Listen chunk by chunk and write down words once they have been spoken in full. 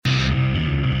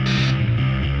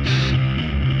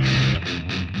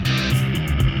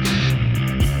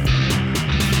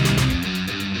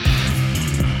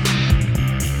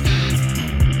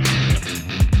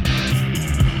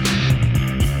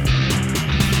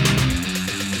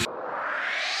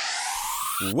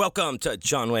Welcome to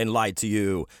John Wayne Lied to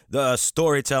You, the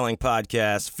storytelling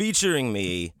podcast featuring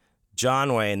me,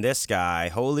 John Wayne, this guy.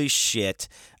 Holy shit.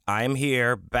 I'm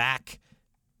here back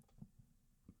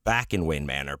in Wayne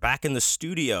Manor, back in the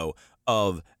studio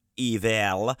of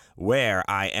Evil, where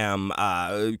I am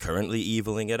currently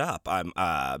eviling it up. I'm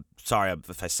sorry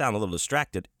if I sound a little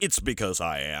distracted. It's because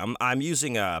I am. I'm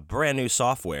using a brand new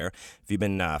software. If you've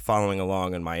been following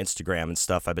along on my Instagram and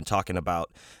stuff, I've been talking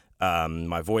about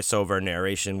my voiceover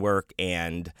narration work,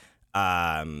 and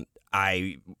I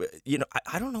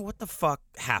don't know what the fuck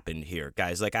happened here,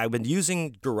 guys. Like, I've been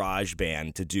using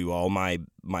GarageBand to do all my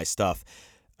stuff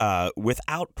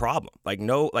without problem.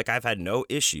 I've had no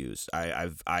issues.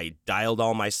 I dialed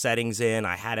all my settings in.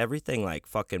 I had everything like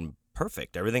fucking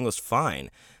perfect. Everything was fine.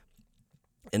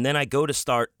 And then I go to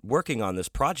start working on this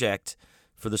project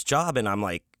for this job, and I'm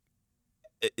like,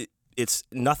 it's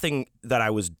nothing that I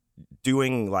was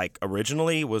doing like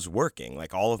originally was working.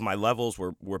 Like, all of my levels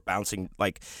were bouncing,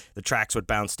 like the tracks would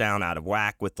bounce down out of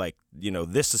whack with, like,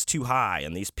 this is too high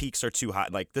and these peaks are too high,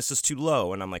 like this is too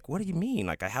low. And I'm like, what do you mean?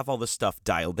 Like, I have all this stuff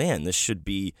dialed in. This should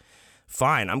be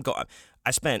fine.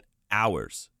 I spent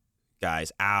hours,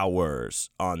 guys,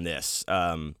 on this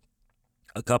for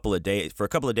a couple of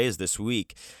days this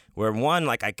week, where one,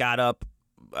 like, I got up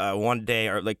one day,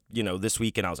 or like, this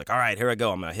week, and I was like, all right, here I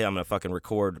go. I'm gonna fucking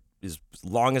record as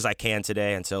long as I can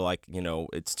today until, like,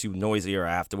 it's too noisy or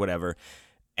I have to whatever.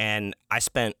 And I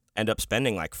end up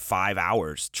spending like 5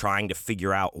 hours trying to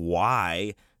figure out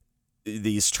why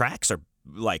these tracks are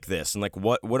like this, and like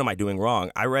what am I doing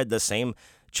wrong. I read the same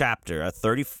chapter, a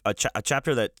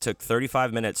chapter that took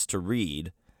 35 minutes to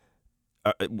read.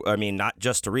 I mean, not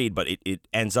just to read, but it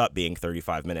ends up being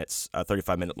 35 minutes, a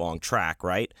 35-minute long track,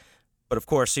 right? But of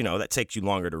course, that takes you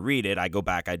longer to read it. I go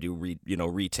back, I do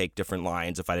retake different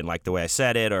lines if I didn't like the way I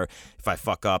said it, or if I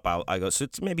fuck up, I go. So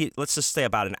it's maybe, let's just say,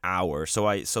 about an hour.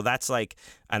 So that's like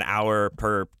an hour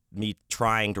per me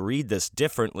trying to read this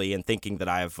differently and thinking that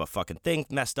I have a fucking thing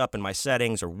messed up in my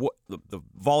settings, or what the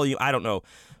volume. I don't know.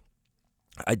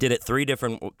 I did it three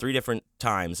different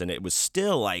times, and it was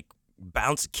still like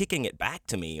kicking it back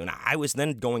to me. And I was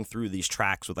then going through these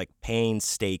tracks with like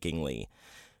painstakingly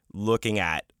looking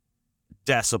at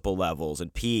decibel levels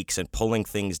and peaks and pulling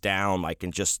things down, like,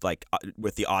 and just like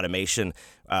with the automation,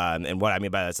 and what I mean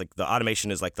by that is, like, the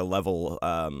automation is like the level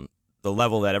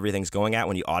that everything's going at.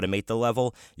 When you automate the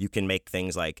level, you can make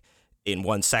things like in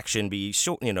one section be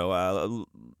short,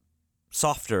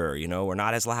 softer, or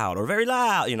not as loud, or very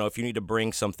loud, if you need to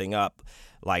bring something up.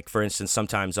 Like, for instance,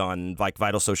 sometimes on like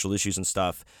Vital Social Issues and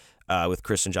stuff, with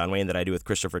Chris and John Wayne that I do with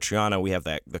Christopher Triano, we have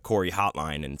the Corey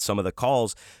hotline, and some of the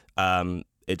calls,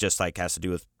 it just like has to do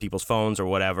with people's phones or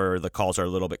whatever. The calls are a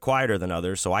little bit quieter than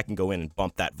others, so I can go in and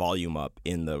bump that volume up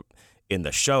in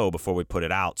the show before we put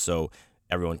it out, so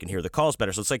everyone can hear the calls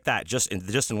better. So it's like that. Just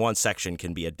in one section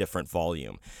can be a different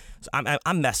volume. So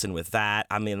I'm messing with that.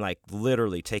 I mean, like,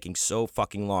 literally taking so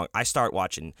fucking long. I start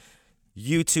watching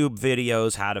YouTube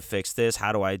videos, how to fix this,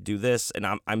 how do I do this, and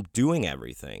I'm doing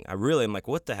everything. I'm like,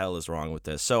 what the hell is wrong with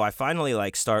this? So I finally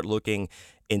like start looking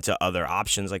into other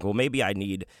options. Like, well, maybe I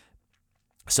need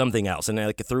something else. And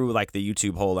like through like the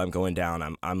YouTube hole I'm going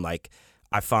down, I'm like,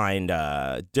 I find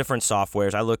different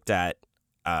softwares. I looked at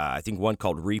I think one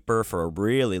called Reaper for a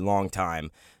really long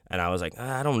time, and I was like,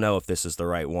 I don't know if this is the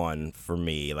right one for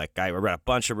me. Like, I read a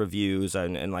bunch of reviews,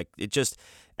 and like, it just,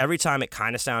 every time it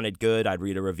kind of sounded good, I'd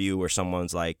read a review where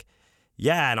someone's like,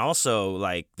 yeah, and also,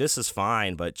 like, this is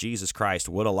fine, but Jesus Christ,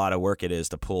 what a lot of work it is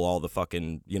to pull all the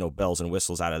fucking, bells and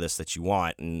whistles out of this that you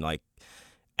want. And like,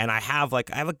 and I have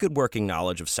a good working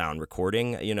knowledge of sound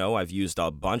recording. I've used a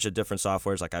bunch of different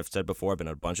softwares. Like I've said before, I've been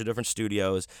in a bunch of different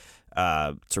studios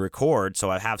to record.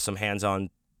 So I have some hands-on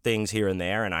things here and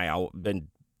there, and I've been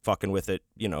fucking with it,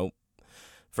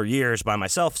 for years by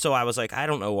myself. So I was like, I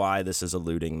don't know why this is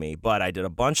eluding me. But I did a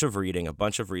bunch of reading, a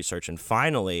bunch of research, and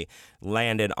finally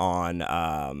landed on,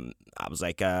 I was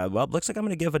like, well, it looks like I'm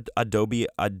going to give Adobe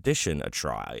Audition a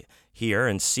try here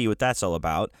and see what that's all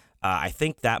about. I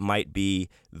think that might be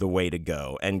the way to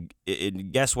go. And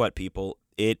guess what, people?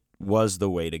 It was the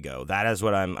way to go. That is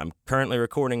what I'm currently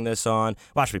recording this on.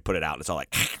 Watch me put it out. It's all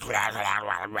like,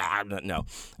 no.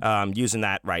 I'm using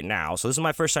that right now. So this is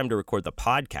my first time to record the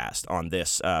podcast on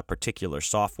this particular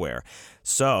software.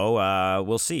 So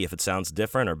we'll see if it sounds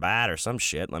different or bad or some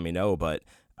shit. Let me know. But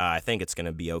I think it's going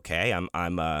to be okay. I'm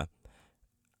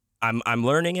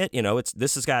learning it.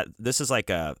 This is like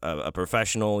a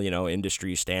professional,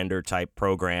 industry standard type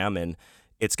program, and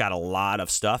it's got a lot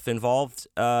of stuff involved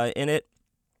in it,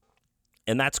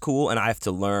 and that's cool. And I have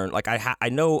to learn. Like I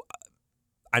know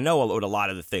I know what a lot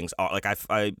of the things are. Like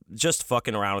I just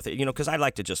fucking around with it, because I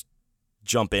like to just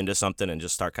jump into something and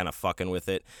just start kind of fucking with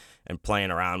it and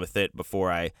playing around with it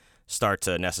before I start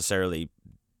to necessarily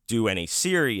do any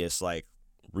serious like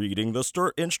reading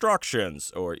the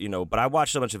instructions or but I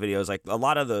watched a bunch of videos, like a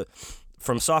lot of the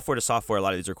from software to software, a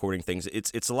lot of these recording things,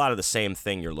 it's a lot of the same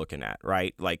thing you're looking at,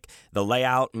 right? Like the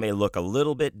layout may look a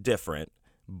little bit different,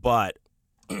 but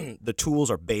the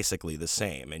tools are basically the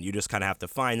same, and you just kind of have to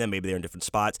find them. Maybe they're in different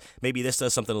spots. Maybe this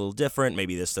does something a little different.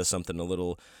 Maybe this does something a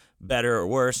little better or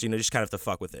worse. Just kind of have to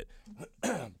fuck with it.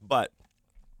 But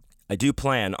I do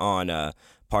plan on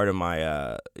part of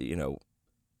my,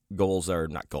 goals, or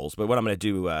not goals, but what I'm going to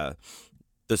do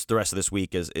the rest of this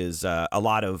week is a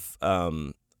lot of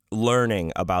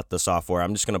learning about the software.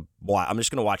 I'm just gonna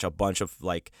watch a bunch of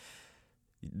like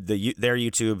their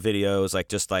YouTube videos, like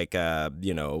just like I'm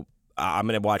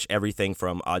gonna watch everything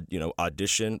from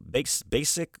Audition,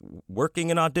 basic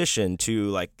working in Audition to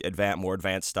like more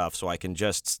advanced stuff, so I can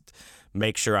just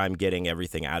make sure I'm getting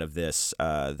everything out of this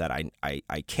that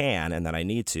I can and that I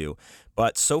need to.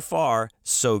 But so far,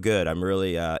 so good. I'm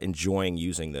really enjoying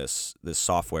using this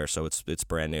software, so it's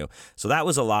brand new. So that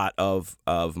was a lot of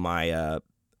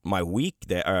my week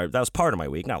there, or that was part of my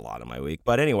week, not a lot of my week.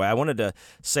 But anyway, I wanted to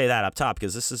say that up top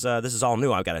because this is all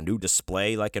new. I've got a new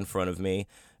display like in front of me.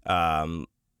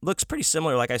 Looks pretty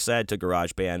similar, like I said, to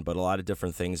GarageBand, but a lot of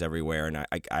different things everywhere. And I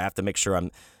have to make sure I'm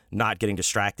not getting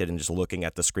distracted and just looking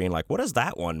at the screen like, what does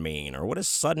that one mean? Or what is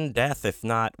sudden death if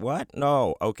not what?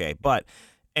 No. Okay. But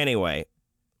anyway,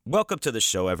 welcome to the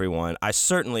show, everyone. I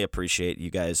certainly appreciate you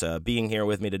guys being here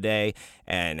with me today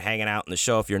and hanging out in the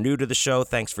show. If you're new to the show,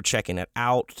 thanks for checking it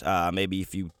out. Maybe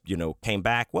if you came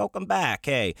back, welcome back.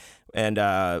 Hey, and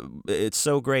it's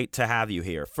so great to have you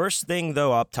here. First thing,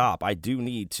 though, up top, I do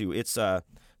need to. It's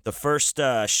the first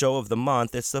show of the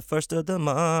month. It's the first of the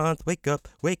month. Wake up,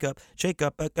 shake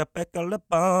up, a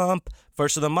bump.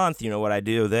 First of the month, you know what I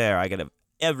do there. I got to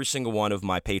every single one of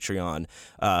my Patreon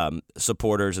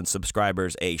supporters and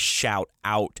subscribers a shout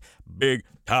out. Big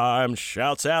time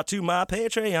shouts out to my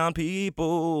Patreon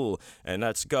people. And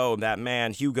let's go. That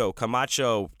man, Hugo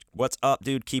Camacho. What's up,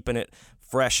 dude? Keeping it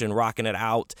fresh and rocking it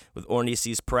out with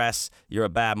Ornices Press. You're a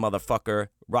bad motherfucker.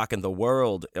 Rocking the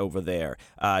world over there.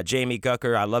 Jamie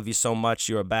Gucker, I love you so much.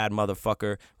 You're a bad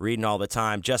motherfucker. Reading all the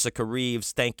time. Jessica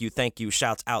Reeves, thank you.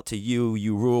 Shouts out to you.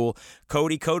 You rule.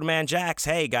 Cody Codeman Jax,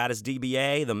 hey, got his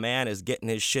DBA. The man is getting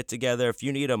his shit together. If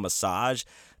you need a massage,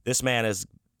 this man has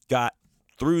got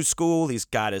through school. He's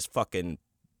got his fucking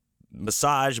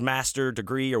massage master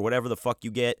degree or whatever the fuck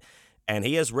you get. And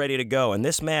he is ready to go. And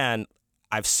this man,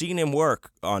 I've seen him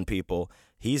work on people.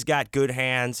 He's got good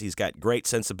hands, he's got great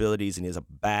sensibilities, and he's a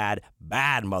bad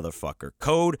motherfucker.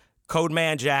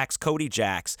 Codeman Jax, Cody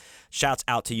Jax, shouts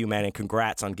out to you, man, and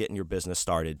congrats on getting your business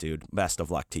started, dude. Best of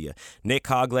luck to you. Nick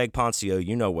Hogleg Poncio,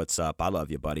 you know what's up. I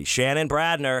love you, buddy. Shannon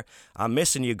Bradner, I'm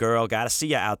missing you, girl. Gotta see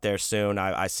you out there soon.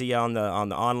 I see you on the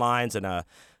onlines, and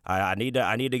I need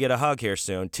to get a hug here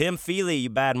soon. Tim Feely, you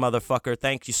bad motherfucker.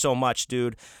 Thank you so much,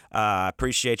 dude.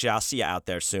 Appreciate you. I'll see you out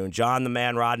there soon. John the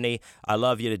Man Rodney, I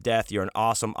love you to death. You're an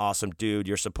awesome dude.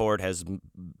 Your support has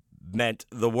meant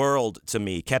the world to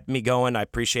me. Kept me going. I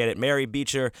appreciate it. Mary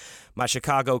Beecher, my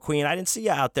Chicago queen. I didn't see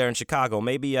you out there in Chicago.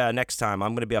 Maybe next time.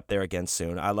 I'm going to be up there again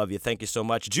soon. I love you. Thank you so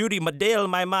much. Judy Medill,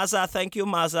 my Maza. Thank you,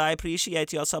 Maza. I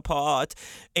appreciate your support.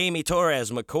 Amy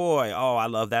Torres McCoy. Oh, I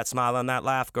love that smile and that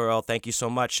laugh, girl. Thank you so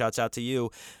much. Shouts out to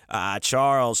you.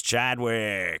 Charles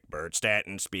Chadwick, Bert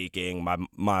Stanton speaking.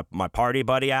 My party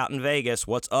buddy out in Vegas.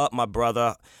 What's up, my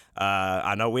brother?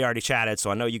 I know we already chatted, so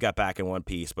I know you got back in one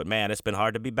piece. But, man, it's been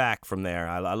hard to be back from there.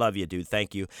 I love you, dude.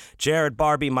 Thank you. Jared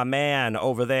Barbie, my man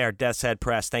over there, Death's Head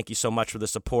Press. Thank you so much for the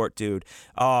support, dude.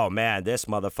 Oh, man, this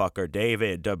motherfucker,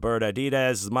 David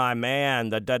Bertadides, my man.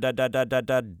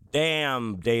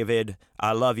 Damn, David.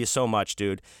 I love you so much,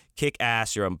 dude. Kick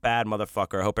ass. You're a bad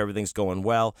motherfucker. I hope everything's going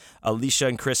well. Alicia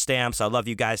and Chris Stamps, I love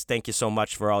you guys. Thank you so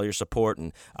much for all your support.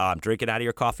 And I'm drinking out of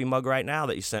your coffee mug right now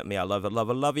that you sent me. I love it,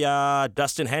 love ya.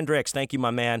 Dustin Hendricks, thank you,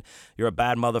 my man. You're a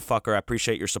bad motherfucker. I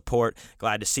appreciate your support.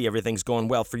 Glad to see everything's going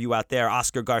well for you out there.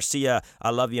 Oscar Garcia,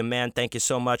 I love you, man. Thank you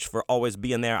so much for always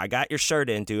being there. I got your shirt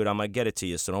in, dude. I'm going to get it to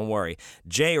you, so don't worry.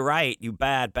 Jay Wright, you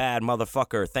bad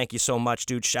motherfucker. Thank you so much,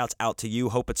 dude. Shouts out to you.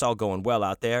 Hope it's all going well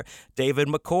out there. David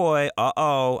McCoy,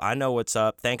 I know what's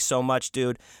up. Thanks so much,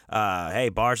 dude. Hey,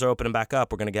 bars are opening back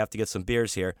up. We're going to have to get some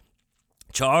beers here.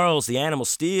 Charles, the Animal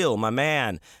Steel, my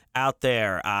man, out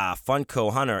there.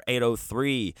 Funko Hunter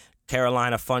 803,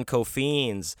 Carolina Funko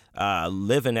Fiends,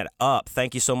 living it up.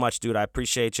 Thank you so much, dude. I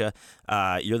appreciate you.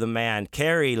 You're the man.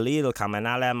 Carrie Lidl,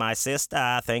 Caminale, my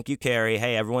sister. Thank you, Carrie.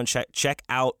 Hey, everyone, check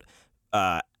out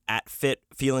at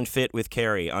feeling fit with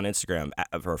Carrie on Instagram,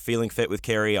 or feeling fit with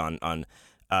Carrie on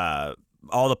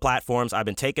all the platforms. I've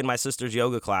been taking my sister's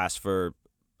yoga class for,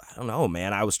 I don't know,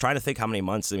 man. I was trying to think how many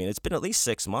months. I mean, it's been at least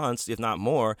 6 months, if not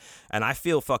more, and I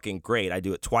feel fucking great. I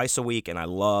do it twice a week, and I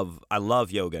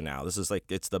love yoga now. This is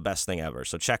like, it's the best thing ever.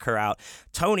 So check her out.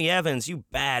 Tony Evans, you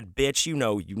bad bitch. You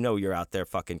know you're out there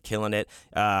fucking killing it.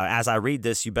 As I read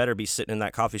this, you better be sitting in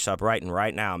that coffee shop writing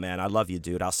right now, man. I love you,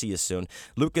 dude. I'll see you soon.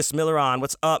 Lucas Milleron,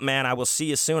 what's up, man? I will see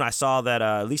you soon. I saw that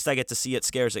at least I get to see it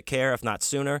Scares at Care, if not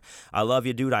sooner. I love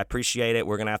you, dude. I appreciate it.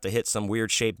 We're going to have to hit some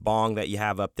weird-shaped bong that you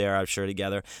have up there, I'm sure,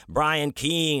 together. Brian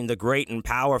Keene, the great and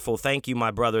powerful. Thank you,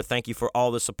 my brother. Thank you for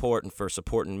all the support and for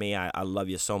supporting me. I love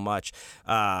you so much.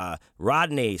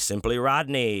 Rodney, Simply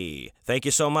Rodney. Thank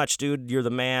you so much, dude. You're the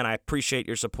man. I appreciate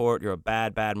your support. You're a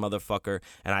bad, bad motherfucker,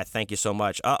 and I thank you so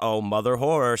much. Mother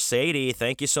Horror. Sadie,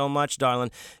 thank you so much,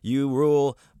 darling. You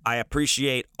rule. I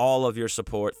appreciate all of your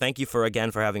support. Thank you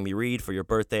again for having me read for your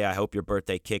birthday. I hope your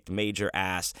birthday kicked major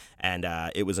ass, and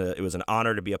it was an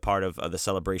honor to be a part of the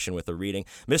celebration with the reading.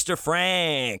 Mr.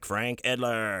 Frank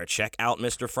Edler. Check out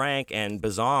Mr. Frank and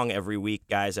Bazong every week,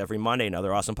 guys, every Monday.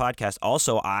 Another awesome podcast.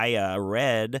 Also, I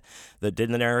did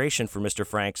the narration for Mr.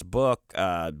 Frank's book,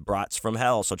 Brats from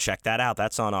Hell, so check that out.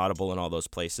 That's on Audible and all those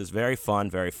places. Very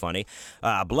fun, very funny.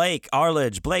 Blake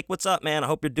Arledge. Blake, what's up, man? I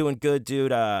hope you're doing good,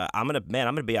 dude. I'm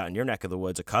gonna be out in your neck of the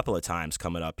woods a couple of times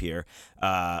coming up here,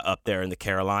 up there in the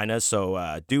Carolinas.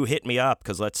 So do hit me up,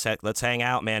 because let's hang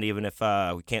out, man. Even if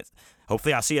we can't.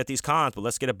 Hopefully I'll see you at these cons, but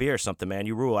let's get a beer or something, man.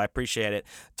 You rule. I appreciate it.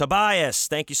 Tobias,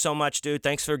 thank you so much, dude.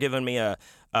 Thanks for giving me a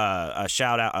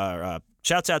shout out.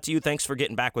 Shouts out to you. Thanks for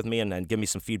getting back with me and giving me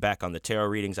some feedback on the tarot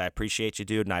readings. I appreciate you,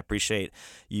 dude, and I appreciate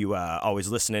you always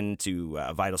listening to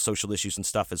vital social issues and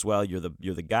stuff as well. You're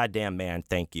the goddamn man.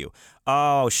 Thank you.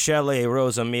 Oh, Shelley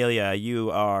Rosamelia,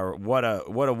 you are what a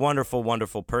wonderful,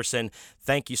 wonderful person.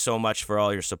 Thank you so much for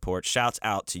all your support. Shouts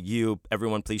out to you.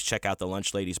 Everyone, please check out the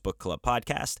Lunch Ladies Book Club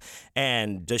podcast.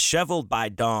 And Disheveled by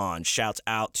Dawn, shouts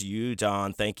out to you,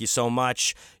 Dawn. Thank you so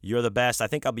much. You're the best. I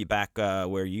think I'll be back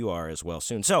where you are as well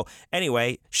soon. So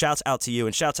anyway, shouts out to you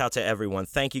and shouts out to everyone.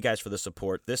 Thank you guys for the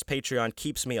support. This Patreon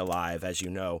keeps me alive, as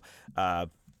you know.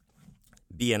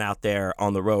 Being out there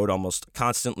on the road almost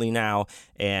constantly now,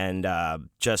 and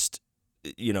just,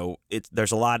 you know,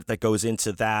 there's a lot that goes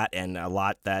into that, and a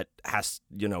lot that has,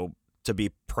 you know, to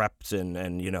be prepped,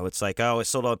 and you know, it's like, oh, I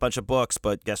sold a bunch of books,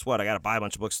 but guess what? I got to buy a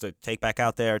bunch of books to take back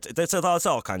out there. It's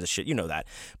all kinds of shit, you know that.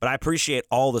 But I appreciate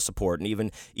all the support,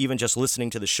 and even just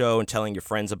listening to the show and telling your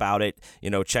friends about it,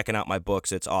 you know, checking out my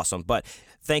books. It's awesome. But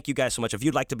thank you guys so much. If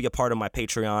you'd like to be a part of my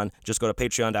Patreon, just go to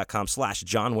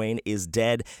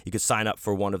patreon.com/JohnWayneIsDead. You could sign up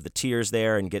for one of the tiers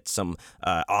there and get some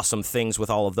awesome things with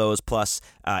all of those. Plus,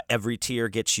 every tier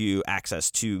gets you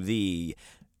access to the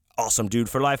Awesome Dude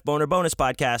for Life Boner Bonus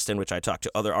podcast, in which I talk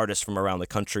to other artists from around the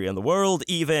country and the world,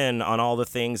 even on all the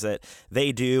things that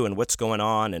they do and what's going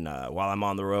on, and while I'm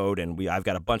on the road, and I've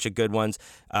got a bunch of good ones.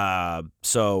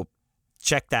 So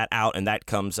check that out, and that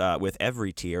comes with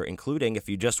every tier, including if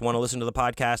you just want to listen to the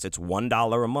podcast, it's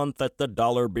 $1 a month at the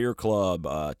Dollar Beer Club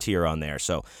tier on there.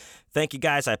 So thank you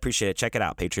guys. I appreciate it. Check it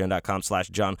out.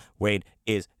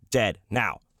 Patreon.com/JohnWayneIsDead.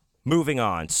 Now, moving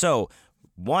on. So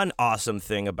one awesome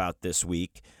thing about this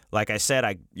week, like I said,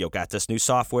 I got this new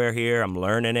software here. I'm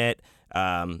learning it,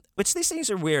 which these things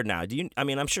are weird now.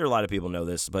 I'm sure a lot of people know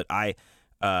this, but I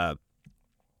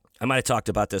might have talked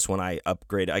about this when I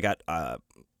upgraded. I got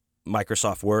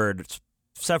Microsoft Word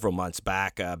several months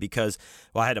back because,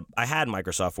 well, I had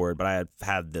Microsoft Word, but I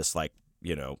had this, like,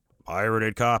 you know,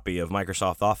 pirated copy of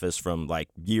Microsoft Office from like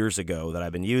years ago that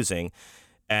I've been using,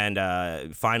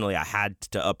 and finally I had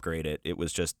to upgrade it. It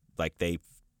was just like they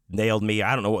nailed me.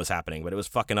 I don't know what was happening, but it was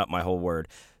fucking up my whole Word.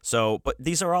 So, but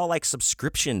these are all like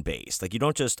subscription based. Like, you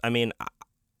don't just, I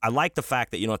like the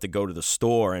fact that you don't have to go to the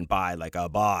store and buy like a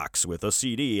box with a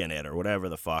CD in it or whatever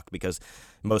the fuck, because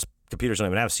most computers don't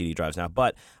even have CD drives now.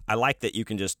 But I like that you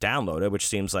can just download it, which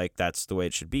seems like that's the way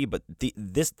it should be. But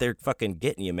they're fucking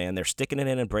getting you, man. They're sticking it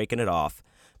in and breaking it off,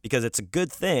 because it's a good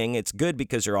thing. It's good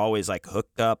because you're always like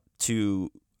hooked up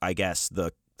to, I guess,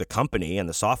 the company and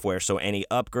the software. So any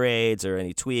upgrades or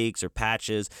any tweaks or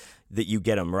patches, that you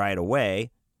get them right away.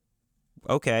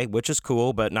 Okay, which is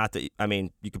cool, but not that,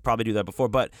 you could probably do that before,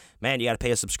 but man, you got to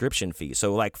pay a subscription fee.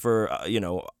 So like for,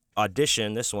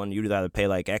 Audition, this one, you'd either pay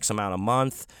like X amount a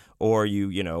month, or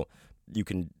you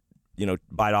can,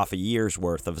 buy it off a year's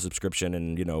worth of a subscription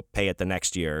and, pay it the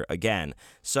next year again.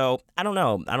 So I don't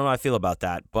know how I feel about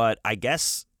that, but I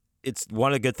guess it's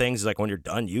one of the good things is like when you're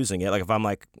done using it, like if I'm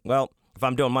like, well, if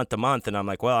I'm doing month to month and I'm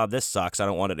like, well, this sucks, I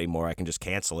don't want it anymore, I can just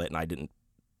cancel it, and I didn't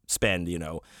spend,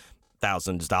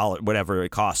 thousands of dollars, whatever it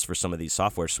costs for some of these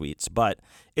software suites. But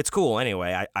it's cool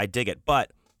anyway. I dig it.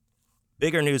 But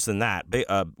bigger news than that.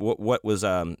 What was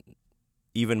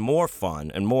even more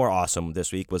fun and more awesome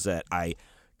this week was that I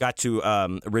got to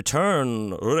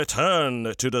return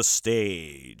to the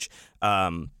stage.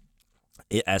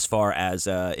 As far as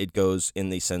it goes in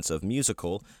the sense of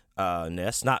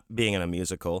musicalness, not being in a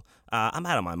musical. I'm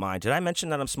out of my mind. Did I mention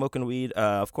that I'm smoking weed?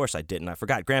 Of course I didn't. I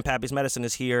forgot. Grandpappy's Medicine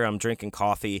is here. I'm drinking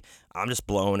coffee. I'm just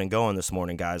blowing and going this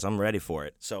morning, guys. I'm ready for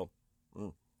it.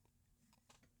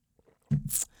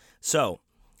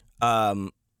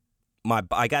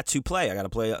 I got to play. I got to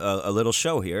play a little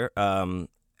show here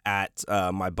at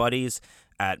my buddies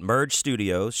at Merge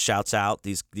Studios. Shouts out.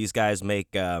 These guys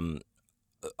make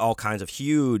all kinds of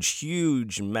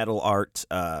huge metal art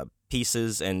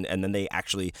pieces, and then they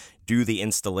actually do the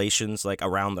installations like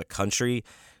around the country.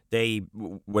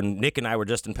 When Nick and I were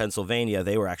just in Pennsylvania,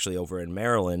 they were actually over in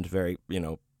Maryland, very,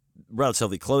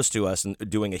 relatively close to us, and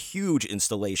doing a huge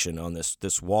installation on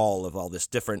this wall of all this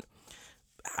different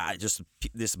just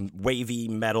this wavy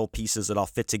metal pieces that all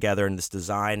fit together in this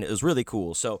design. It was really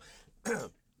cool. So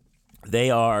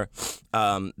they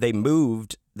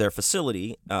moved their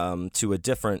facility to a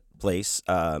different place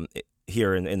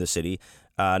here in the city,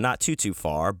 not too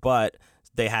far, but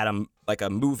they had a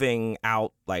moving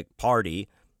out party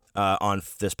on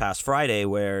this past Friday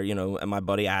where, and my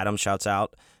buddy Adam, shouts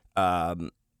out,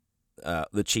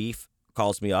 the chief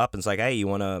calls me up and it's like, hey, you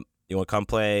wanna come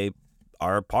play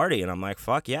our party? And I'm like,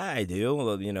 fuck yeah, I do.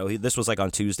 Well, this was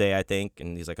on Tuesday, I think,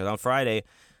 and he's like, it's on Friday.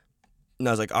 And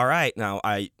I was like, all right. Now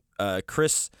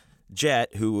Chris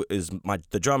Jett, who is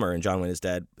the drummer in John Wayne Is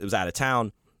Dead, was out of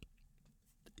town.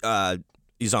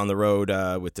 He's on the road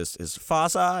with his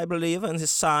father, I believe, and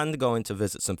his son, going to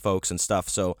visit some folks and stuff.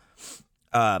 So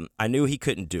I knew he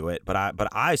couldn't do it, but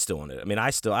I still wanted it. I mean,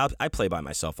 I play by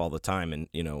myself all the time, and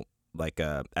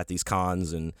at these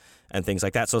cons and things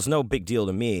like that. So it's no big deal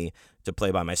to me to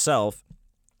play by myself.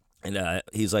 And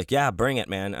he's like, yeah, bring it,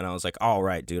 man. And I was like, all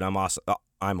right, dude, I'm awesome.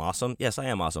 I'm awesome. Yes, I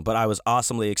am awesome. But I was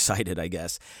awesomely excited, I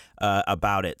guess,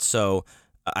 about it. So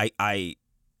I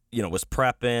was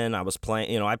prepping. I was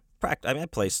playing. I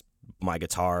play my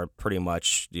guitar pretty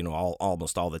much,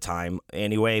 almost all the time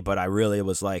anyway. But I really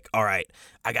was like, all right,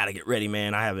 I got to get ready,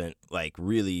 man. I haven't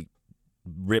really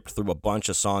ripped through a bunch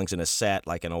of songs in a set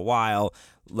in a while.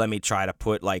 Let me try to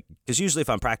put because usually if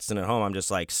I'm practicing at home, I'm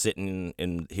just sitting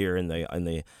in here in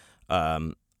the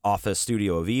office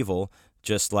studio of Evil,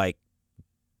 just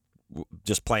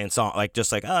playing song, oh, I'm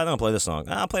gonna play this song.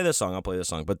 I'll play this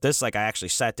song. But this, I actually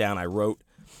sat down. I wrote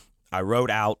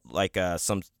out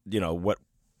some, what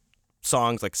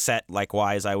songs set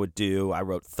wise I would do. I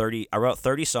wrote 30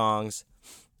 songs,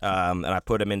 and I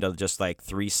put them into just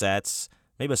 3 sets.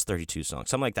 Maybe it's 32 songs,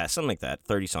 something like that.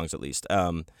 30 songs at least.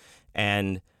 I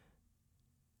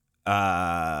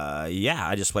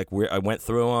just I went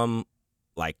through them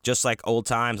just like old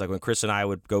times, when Chris and I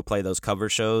would go play those cover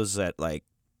shows at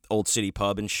Old City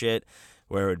Pub and shit,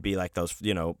 where it would be those,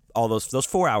 all those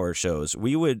 4-hour shows.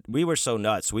 We were so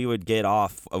nuts. We would get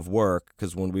off of work,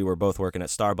 because when we were both working at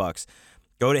Starbucks,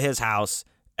 go to his house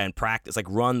and practice,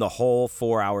 run the whole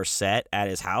 4-hour set at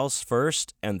his house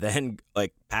first, and then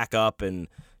pack up and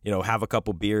have a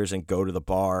couple beers and go to the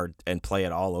bar and play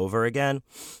it all over again.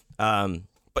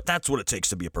 But that's what it takes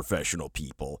to be a professional,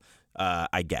 people,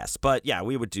 I guess. But yeah,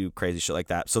 we would do crazy shit like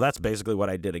that. So that's basically what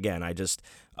I did again. I just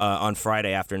on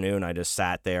Friday afternoon, I just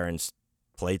sat there and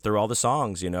played through all the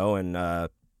songs, and I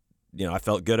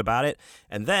felt good about it.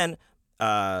 And then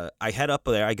I head up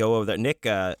there. I go over there.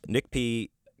 Nick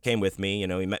P came with me.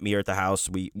 He met me here at the house.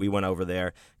 We went over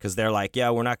there because they're like, yeah,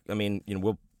 we're not. I mean,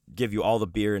 we'll give you all the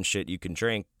beer and shit you can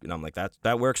drink. And I'm like,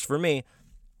 that works for me.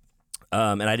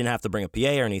 And I didn't have to bring a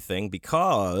PA or anything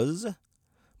because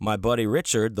my buddy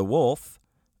Richard the Wolf,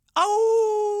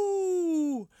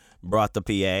 brought the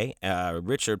PA.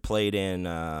 Richard played in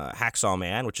Hacksaw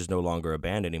Man, which is no longer a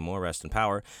band anymore, rest in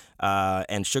power,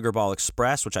 and Sugarball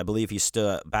Express, which I believe he's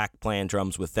still back playing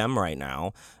drums with them right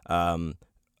now.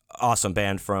 Awesome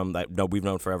band we've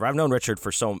known forever. I've known Richard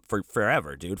for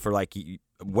forever, dude, for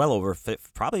well over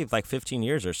probably 15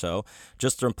 years or so,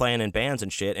 just from playing in bands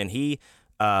and shit. And he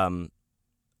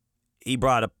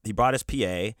brought his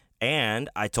PA. And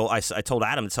I told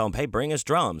Adam to tell him, hey, bring his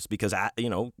drums, because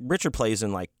Richard plays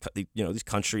in these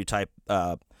country type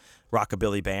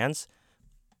rockabilly bands.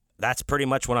 That's pretty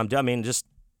much what I'm doing. I mean, just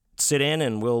sit in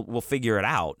and we'll figure it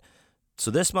out.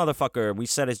 So this motherfucker, we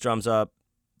set his drums up.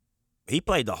 He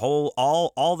played the whole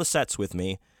all the sets with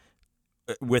me,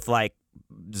 with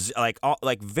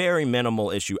very minimal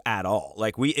issue at all.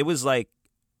 It was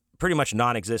pretty much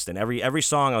non-existent. Every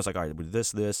song I was like, all right,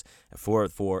 this, and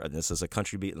four, and this is a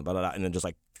country beat, and blah, blah, blah, and then just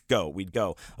like we'd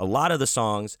go. A lot of the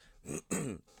songs,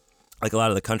 like a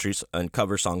lot of the country and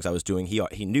cover songs I was doing,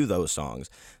 he knew those songs,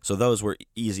 so those were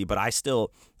easy. But I still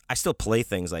play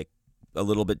things like a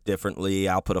little bit differently.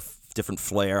 I'll put a different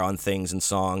flair on things and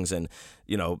songs, and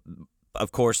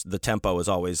of course the tempo is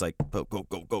always like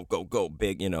go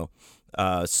big,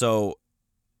 so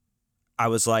I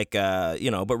was like,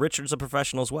 but Richard's a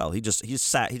professional as well. He just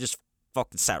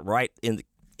fucking sat right in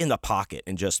the pocket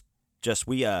and just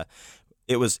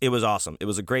it was awesome. It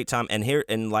was a great time. And here,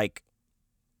 and like,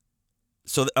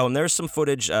 so and there's some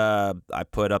footage I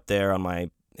put up there on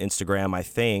my Instagram, I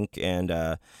think, and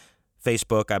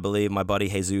Facebook, I believe. My buddy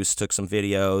Jesus took some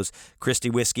videos.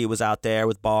 Christy Whiskey was out there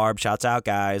with Barb. Shouts out,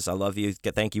 guys. I love you.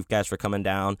 Thank you guys for coming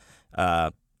down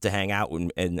to hang out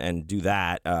and do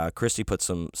that. Christy put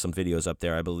some videos up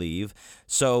there, I believe.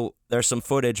 So there's some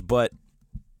footage, but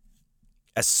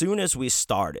as soon as we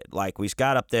started, like we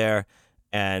got up there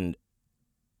and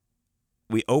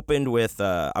we opened with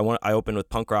I opened with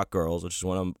Punk Rock Girls, which is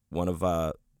one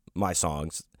of my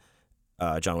songs,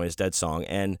 John Wayne is Dead song,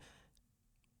 and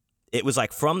it was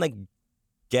like from the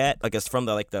get, like it's from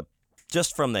the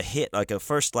just from the hit, like a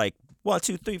first like 1,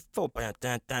 2, 3, 4, dun,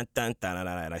 dun, dun, dun, dun,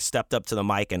 and I stepped up to the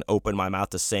mic and opened my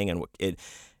mouth to sing, and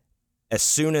as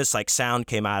soon as like sound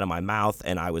came out of my mouth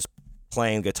and I was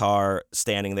playing guitar,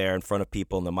 standing there in front of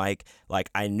people in the mic,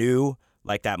 like I knew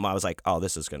like that. I was like, oh,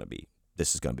 this is gonna be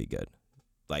good.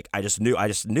 Like I just knew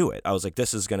it. I was like,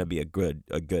 this is gonna be a good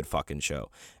fucking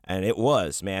show, and it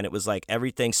was, man. It was like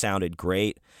everything sounded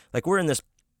great. Like we're in this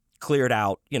cleared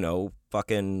out,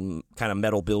 fucking kind of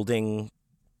metal building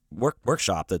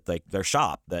workshop that like their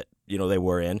shop that they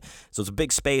were in. So it's a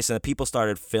big space, and the people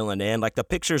started filling in. Like the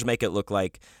pictures make it look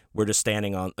like we're just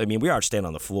standing on. I mean, we are standing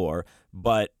on the floor,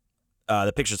 but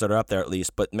the pictures that are up there at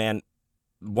least. But man,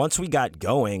 once we got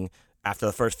going after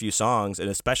the first few songs, and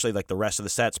especially like the rest of the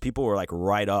sets, people were like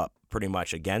right up pretty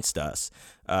much against us,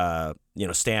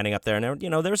 standing up there, and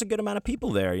there was a good amount of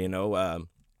people there,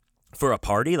 for a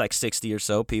party, like 60 or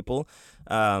so people.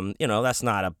 That's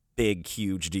not a big,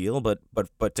 huge deal, but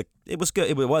it was good.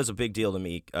 It was a big deal to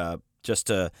me, just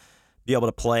to be able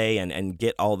to play and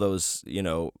get all those,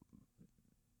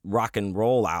 rock and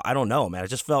roll out. I don't know, man. It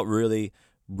just felt really,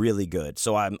 really good.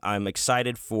 So I'm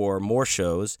excited for more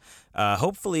shows.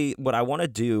 Hopefully, what I want to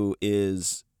do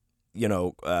is,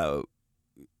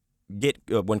 get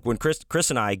when Chris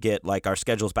and I get like our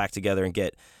schedules back together and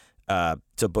get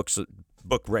to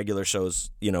book regular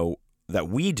shows, that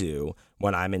we do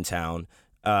when I'm in town.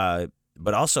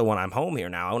 But also when I'm home here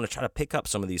now, I want to try to pick up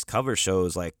some of these cover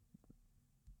shows. Like,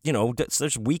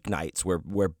 there's weeknights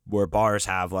where bars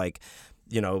have like,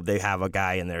 they have a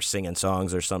guy in there singing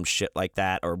songs or some shit like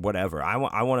that or whatever. I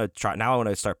want to try now. I want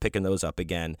to start picking those up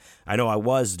again. I know I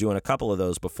was doing a couple of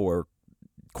those before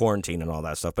quarantine and all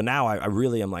that stuff, but now I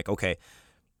really am like, okay,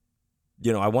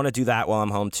 I want to do that while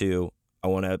I'm home too.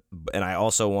 And I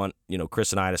also want,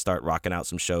 Chris and I to start rocking out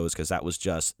some shows, because that was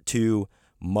just too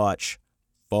much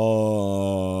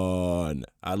fun.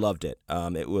 I loved it.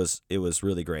 It was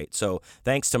really great. So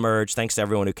thanks to Merge, thanks to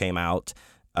everyone who came out,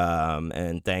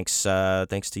 and thanks to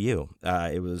you.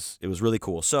 It was really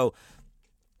cool. So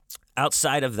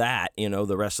outside of that,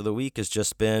 the rest of the week has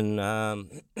just been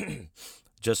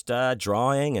just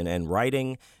drawing and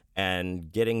writing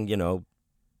and getting,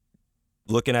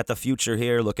 looking at the future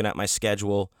here, looking at my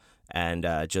schedule, and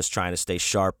just trying to stay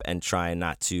sharp and trying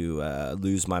not to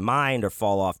lose my mind or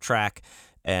fall off track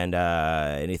and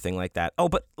anything like that. Oh,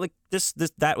 but like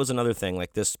that was another thing.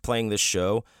 Like playing this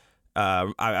show.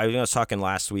 I was talking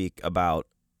last week about,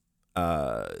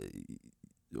 or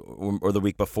the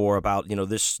week before about,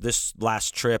 this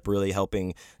last trip really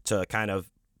helping to kind of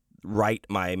write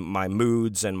my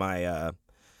moods and my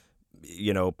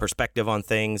perspective on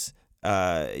things.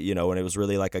 And it was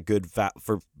really like a good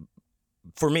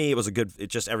for me. It was a good.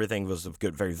 It just everything was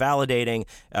good, very validating.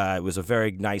 It was a very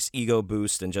nice ego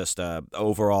boost and just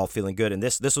overall feeling good. And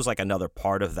this was like another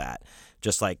part of that.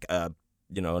 Just like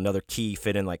another key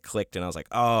fit in, like clicked, and I was like,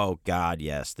 oh God,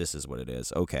 yes, this is what it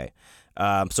is. Okay,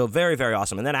 so very, very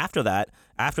awesome. And then after that,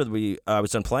 after I was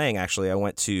done playing, actually, I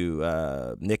went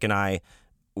to Nick and I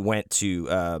went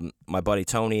to my buddy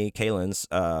Tony Kalen's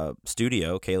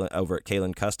studio, over at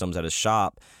Kalen Customs at his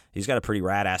shop. He's got a pretty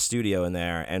rad-ass studio in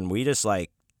there, and we just like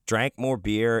drank more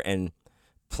beer and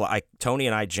Tony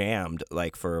and I jammed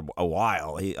like for a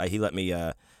while. He let me.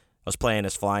 I was playing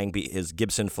his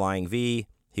Gibson Flying V.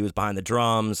 He was behind the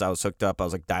drums. I was hooked up. I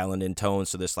was like dialing in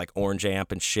tones to this like orange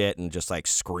amp and shit, and just like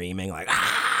screaming like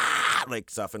ah. like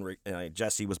stuff, and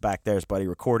Jesse was back there, his buddy,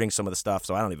 recording some of the stuff,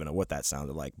 so I don't even know what that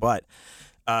sounded like, but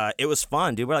it was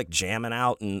fun, dude. We're like jamming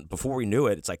out, and before we knew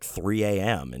it, it's like 3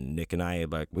 a.m. and Nick and I are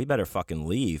like, we better fucking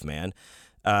leave, man.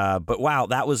 But wow,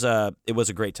 it was a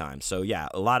great time. So yeah,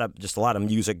 a lot of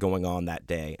music going on that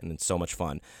day, and it's so much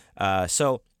fun.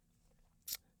 So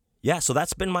yeah, so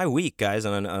that's been my week, guys,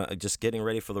 and just getting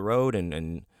ready for the road,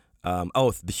 and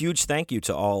the huge thank you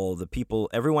to all the people,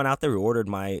 everyone out there who ordered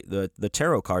the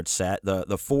tarot card set, the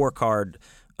 4-card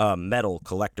metal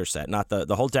collector set. Not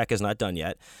the whole deck is not done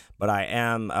yet, but I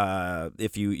am.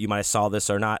 If you might have saw this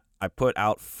or not, I put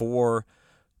out 4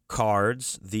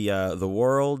 cards: the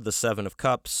World, the 7 of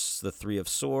Cups, the 3 of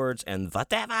Swords, and the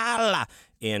Devil.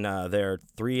 In they're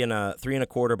 3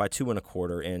 1/4 by 2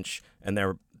 1/4 inch, and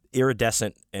they're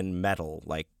iridescent and metal,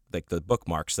 like the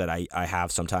bookmarks that I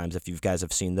have sometimes, if you guys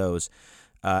have seen those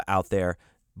out there.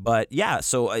 But yeah,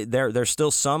 so there's still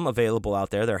some available out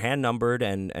there. They're hand numbered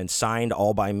and signed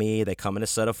all by me. They come in a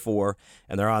set of 4,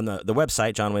 and they're on the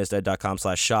website,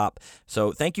 johnwayisdead.com/shop.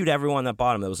 So thank you to everyone that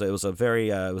bought them. It was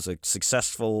a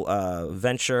successful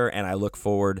venture, and I look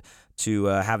forward to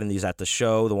having these at the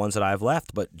show, the ones that I've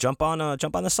left. But jump on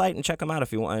the site and check them out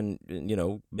if you want,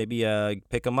 and maybe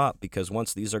pick them up, because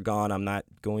once these are gone, I'm not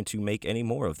going to make any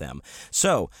more of them.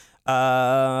 So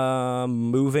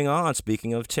moving on,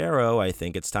 speaking of tarot, I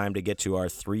think it's time to get to our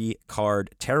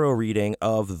 3-card tarot reading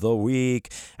of the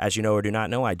week. As you know or do not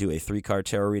know, I do a 3-card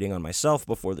tarot reading on myself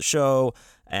before the show,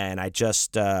 and I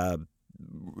just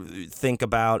think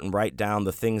about and write down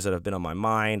the things that have been on my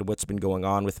mind, what's been going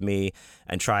on with me,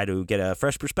 and try to get a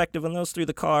fresh perspective on those through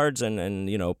the cards, and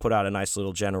put out a nice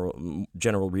little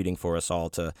general reading for us all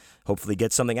to hopefully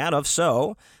get something out of.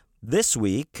 So this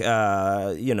week,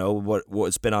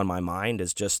 what's been on my mind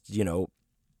is just like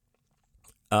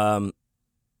I've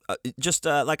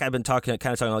been talking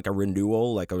like a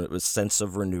renewal, like a sense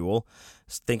of renewal,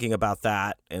 thinking about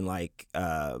that, and like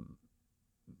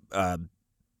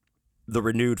the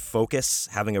renewed focus,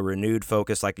 having a renewed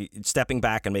focus, like stepping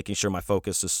back and making sure my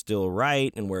focus is still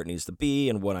right and where it needs to be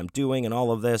and what I'm doing and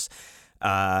all of this.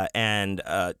 And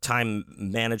time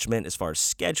management as far as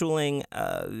scheduling,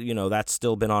 that's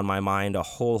still been on my mind a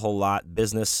whole lot.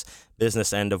 Business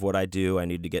end of what I do, I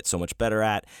need to get so much better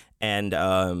at. And,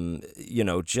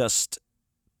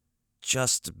 just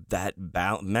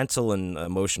that mental and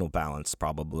emotional balance,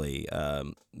 probably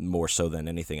more so than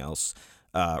anything else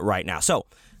right now. So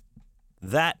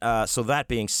that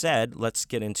being said, let's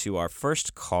get into our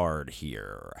first card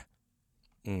here.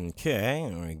 Okay,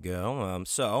 there we go.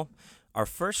 So our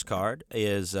first card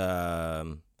is,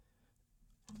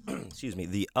 excuse me,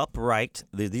 the upright.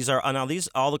 These are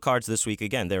all the cards this week.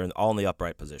 Again, they're all in the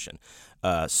upright position.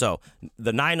 So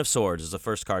the 9 of Swords is the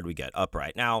first card we get,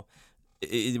 upright. Now,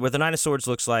 what the 9 of Swords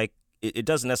looks like, it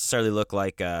doesn't necessarily look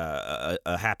like a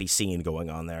happy scene going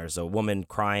on there. There's a woman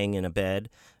crying in a bed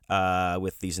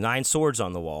with these 9 swords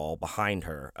on the wall behind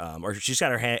her, or she's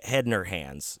got her head in her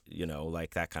hands,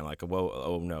 like that kind of like, whoa,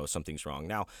 oh no, something's wrong.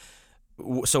 Now,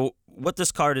 so what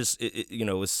this card is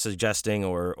suggesting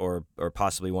or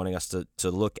possibly wanting us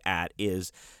to look at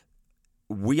is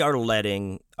we are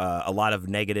letting a lot of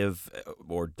negative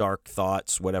or dark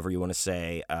thoughts, whatever you want to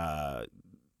say,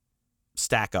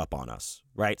 stack up on us,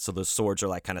 right? So the swords are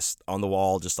like kind of on the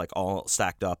wall, just like all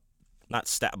stacked up,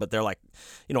 but they're like,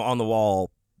 on the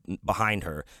wall behind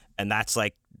her, and that's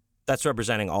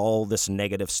representing all this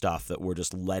negative stuff that we're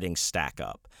just letting stack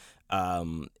up.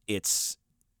 It's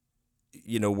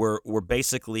we're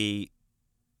basically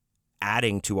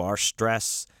adding to our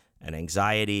stress and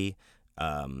anxiety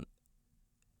and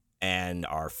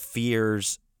our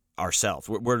fears ourselves.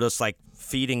 We're just like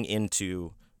feeding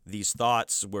into these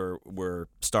thoughts. We're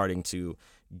starting to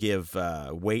give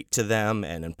weight to them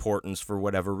and importance for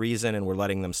whatever reason, and we're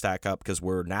letting them stack up because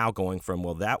we're now going from,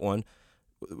 well, that one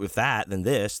with that, then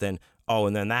this, then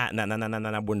and then that, and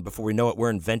then when before we know it, we're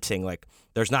inventing, like,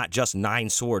 there's not just 9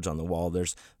 swords on the wall,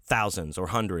 there's thousands or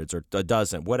hundreds or a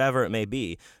dozen, whatever it may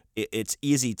be. It's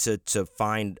easy to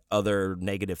find other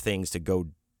negative things to go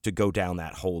down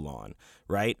that hole on,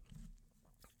 right?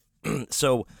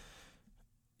 So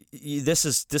this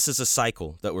is a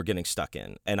cycle that we're getting stuck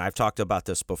in, and I've talked about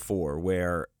this before,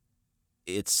 where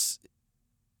it's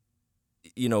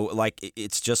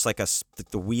it's just like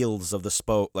the wheels of the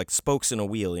spoke, like spokes in a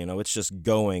wheel. It's just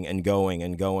going and going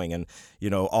and going, and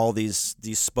all these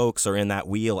spokes are in that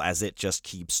wheel as it just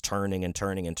keeps turning and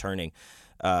turning and turning.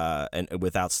 and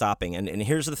without stopping. And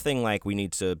here's the thing, like, we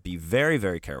need to be very,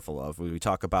 very careful of. We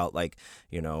talk about, like,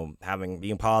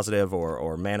 being positive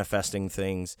or manifesting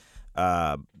things.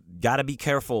 Got to be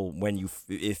careful when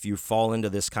if you fall into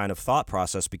this kind of thought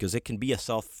process, because it can be a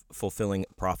self-fulfilling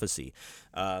prophecy.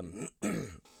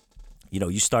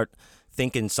 You start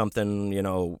thinking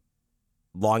something,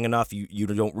 long enough, you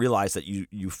don't realize that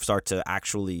you start to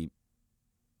actually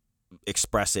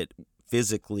express it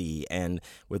physically and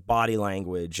with body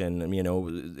language and,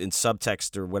 in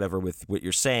subtext or whatever with what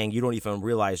you're saying. You don't even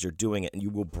realize you're doing it, and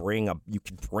you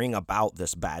can bring about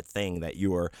this bad thing that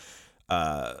you're,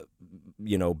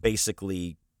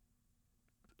 basically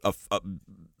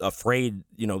afraid,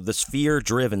 this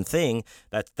fear-driven thing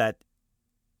that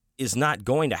is not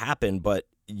going to happen, but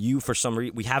for some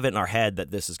reason, we have it in our head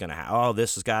that this is going to happen. Oh,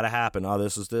 this has got to happen. Oh,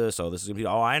 this is this. Oh, this is going to be,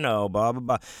 oh, I know, blah, blah,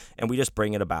 blah. And we just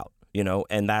bring it about, and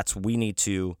we need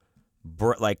to,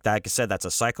 like I said, that's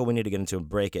a cycle we need to get into and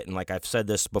break it. And like I've said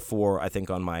this before, I think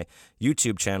on my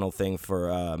YouTube channel thing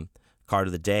for Card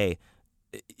of the Day,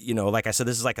 like I said,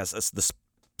 this is like the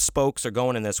spokes are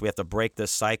going in this. We have to break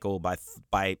this cycle by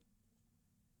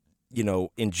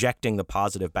injecting the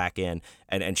positive back in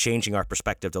and changing our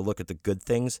perspective to look at the good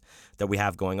things that we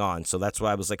have going on. So that's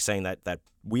why I was like saying that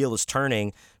wheel is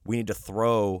turning. We need to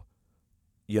throw,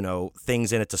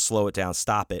 things in it to slow it down,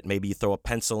 stop it. Maybe you throw a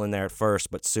pencil in there at first,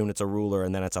 but soon it's a ruler,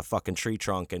 and then it's a fucking tree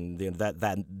trunk. And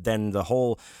then the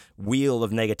whole wheel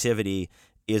of negativity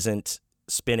isn't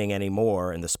spinning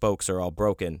anymore, and the spokes are all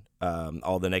broken.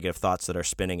 All the negative thoughts that are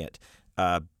spinning it.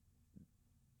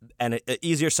 And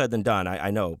easier said than done,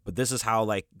 I know, but this is how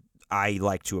I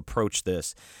like to approach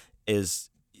this is,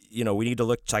 we need to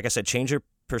look, like I said, change your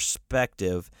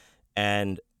perspective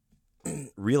and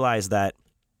realize that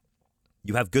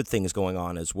you have good things going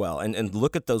on as well. And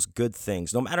look at those good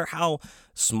things, no matter how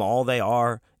small they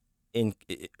are in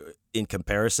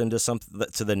comparison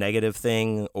to the negative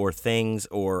thing or things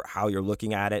or how you're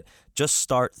looking at it. Just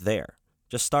start there.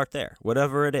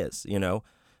 Whatever it is,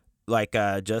 Like,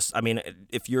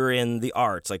 if you're in the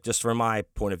arts, like, just from my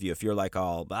point of view, if you're like,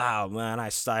 oh, wow, man,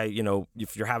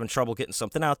 if you're having trouble getting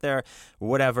something out there,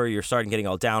 whatever, you're starting getting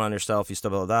all down on yourself, you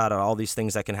stuff like that, all these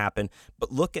things that can happen.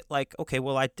 But look at, like, okay,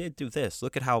 well, I did do this.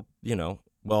 Look at how,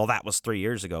 well, that was 3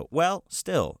 years ago. Well,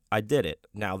 still, I did it.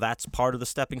 Now that's part of the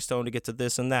stepping stone to get to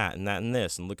this and that and that and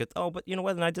this. And look at, oh, but you know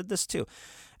what? And I did this too.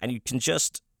 And you can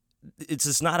it's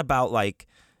just not about, like,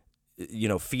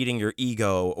 feeding your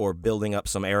ego or building up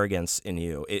some arrogance in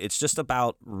you. It's just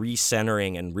about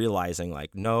recentering and realizing,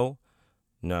 like, no,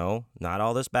 not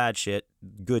all this bad shit,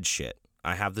 good shit.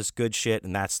 I have this good shit,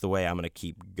 and that's the way I'm going to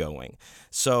keep going.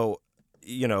 So,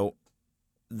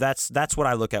 that's what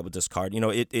I look at with this card.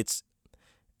 It's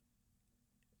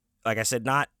like I said,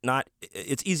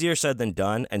 it's easier said than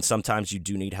done, and sometimes you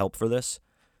do need help for this.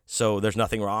 So there's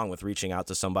nothing wrong with reaching out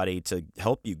to somebody to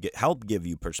help give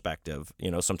you perspective.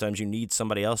 Sometimes you need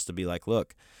somebody else to be like,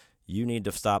 look, you need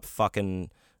to stop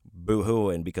fucking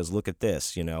boo-hooing because look at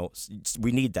this,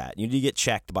 We need that. You need to get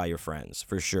checked by your friends,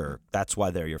 for sure. That's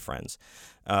why they're your friends.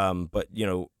 But,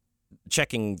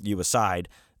 checking you aside,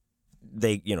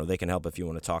 they can help if you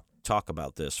want to talk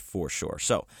about this for sure.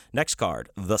 So next card,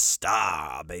 the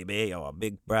Star, baby. Oh, a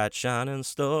big, bright, shining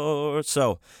star.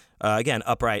 So, again,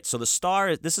 upright. So the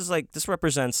star, this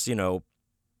represents,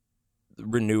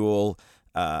 renewal,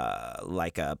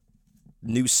 like a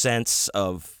new sense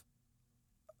of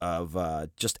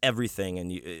just everything,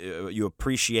 and you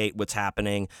appreciate what's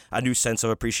happening, a new sense of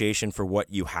appreciation for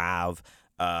what you have,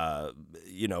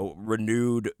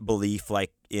 renewed belief,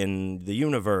 like, in the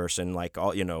universe and, like,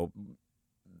 all,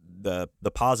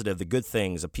 the positive, the good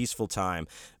things, a peaceful time,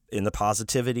 in the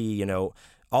positivity,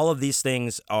 all of these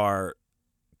things are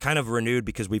kind of renewed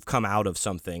because we've come out of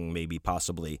something, maybe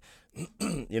possibly.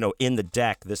 In the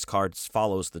deck, this card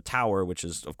follows the Tower, which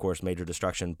is, of course, major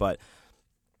destruction, but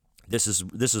this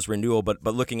is renewal. But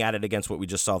looking at it against what we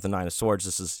just saw with the Nine of Swords,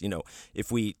 this is,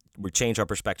 if we change our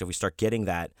perspective, we start getting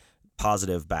that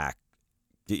positive back,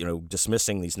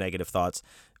 dismissing these negative thoughts,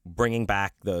 bringing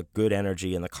back the good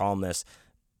energy and the calmness.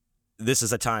 This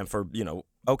is a time for,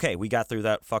 okay, we got through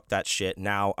that, fuck that shit.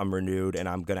 Now I'm renewed, and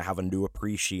I'm going to have a new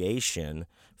appreciation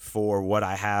for what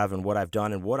I have and what I've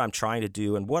done and what I'm trying to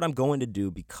do and what I'm going to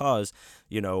do because,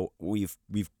 we've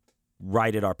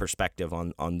righted our perspective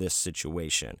on this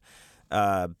situation.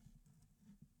 It's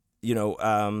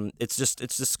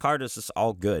this card is just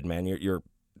all good, man.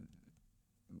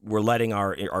 We're letting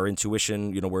our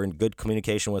intuition, we're in good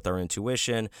communication with our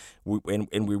intuition,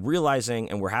 and we're realizing,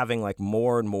 and we're having, like,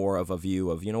 more and more of a view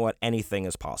of, anything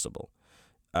is possible.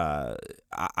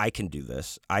 I can do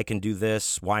this.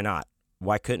 Why not?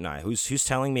 Why couldn't I? Who's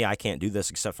telling me I can't do this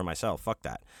except for myself? Fuck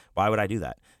that. Why would I do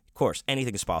that? Of course,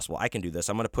 anything is possible. I can do this.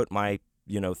 I'm going to put my,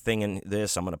 thing in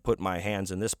this. I'm going to put my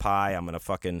hands in this pie. I'm going to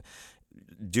fucking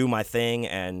do my thing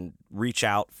and reach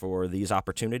out for these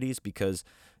opportunities because,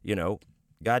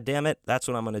 God damn it, that's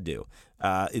what I'm going to do.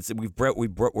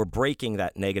 We're breaking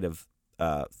that negative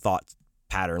thought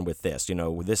pattern with this.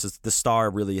 The star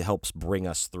really helps bring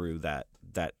us through that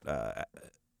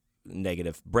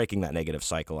breaking that negative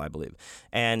cycle, I believe.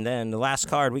 And then the last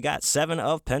card, we got Seven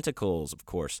of Pentacles, of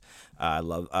course.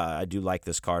 I do like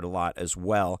this card a lot as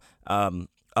well.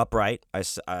 Upright,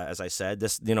 as I said,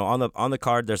 this, on the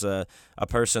card, there's a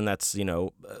person that's,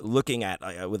 looking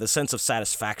at, with a sense of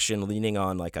satisfaction, leaning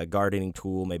on like a gardening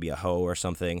tool, maybe a hoe or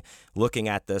something, looking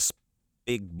at this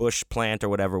big bush plant or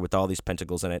whatever with all these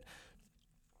pentacles in it.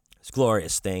 It's a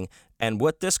glorious thing. And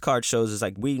what this card shows is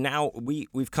like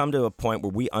we've come to a point where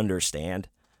we understand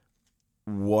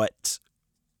what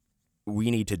we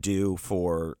need to do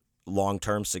for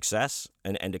long-term success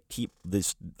and to keep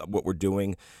this, what we're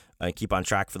doing, keep on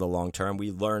track for the long term.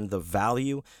 We learn the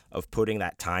value of putting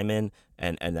that time in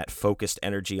and that focused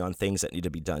energy on things that need to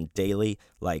be done daily,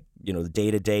 like, the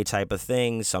day-to-day type of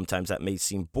things. Sometimes that may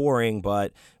seem boring,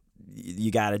 but you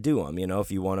got to do them,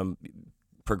 if you want to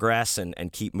progress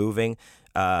and keep moving.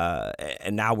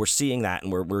 And now we're seeing that,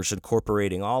 and we're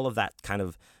incorporating all of that kind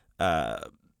of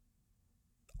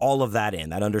all of that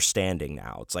in that understanding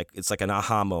now. It's like an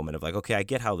aha moment of like, okay, I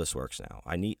get how this works now.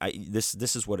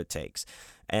 This is what it takes,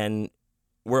 and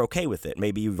we're okay with it.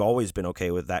 Maybe you've always been okay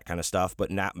with that kind of stuff,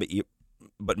 but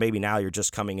maybe now you're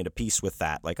just coming into peace with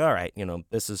that. Like, all right,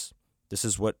 this is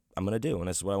what I'm gonna do, and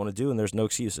this is what I want to do, and there's no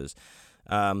excuses.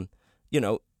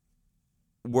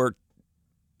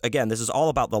 Again, this is all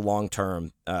about the long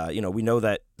term. We know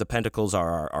that the pentacles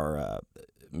are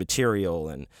material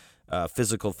and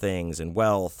physical things and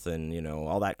wealth and,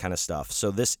 all that kind of stuff. So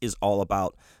this is all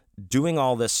about doing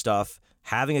all this stuff,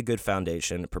 having a good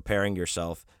foundation, preparing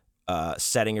yourself,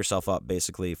 setting yourself up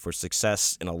basically for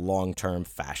success in a long-term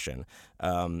fashion.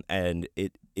 And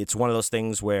it's one of those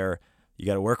things where you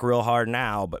got to work real hard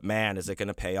now, but man, is it going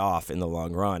to pay off in the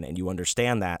long run? And you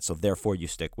understand that, so therefore you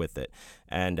stick with it.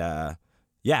 And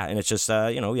yeah, and it's just,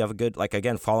 you have a good, like,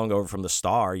 again, following over from the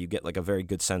star, you get like a very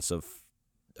good sense of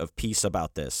peace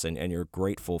about this, and you're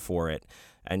grateful for it,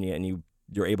 and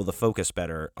you're able to focus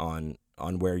better on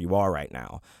where you are right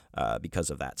now because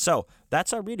of that. So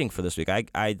that's our reading for this week.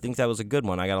 I think that was a good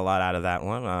one. I got a lot out of that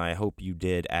one. I hope you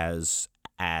did as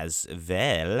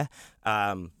well.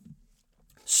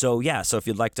 So if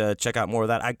you'd like to check out more of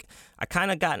that, I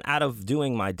kind of gotten out of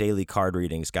doing my daily card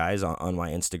readings, guys, on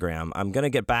my Instagram. I'm going to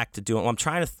get back to doing, I'm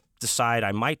trying to decide,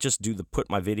 I might just put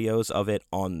my videos of it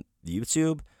on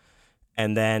YouTube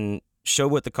and then show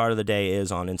what the card of the day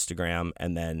is on Instagram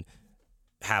and then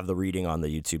have the reading on the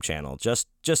YouTube channel. Just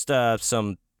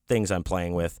some things I'm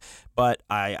playing with, but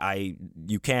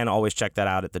you can always check that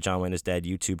out at the John Wayne is Dead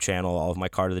YouTube channel, all of my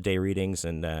card of the day readings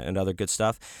and other good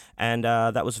stuff. And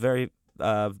that was very,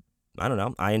 I don't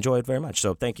know, I enjoyed very much.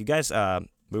 So thank you guys.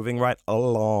 Moving right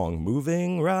along.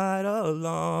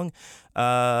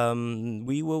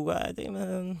 We will,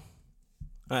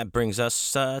 that brings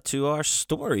us to our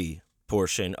story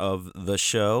portion of the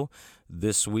show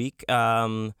this week.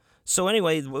 So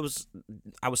anyway,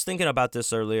 I was thinking about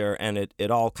this earlier, and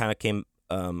it all kind of came,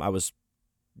 I was,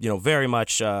 very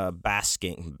much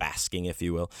basking, if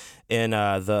you will, in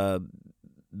the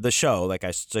show, like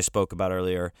I spoke about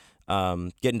earlier,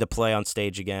 getting to play on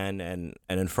stage again and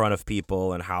in front of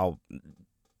people, and how,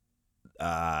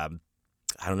 I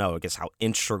don't know, I guess how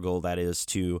integral that is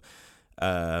to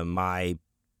my,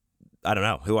 I don't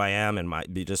know, who I am, and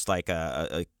be just like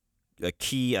a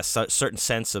key, a certain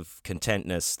sense of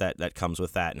contentness that comes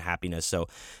with that, and happiness. So I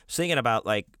was thinking about,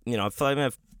 like,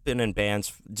 I've been in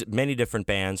bands, many different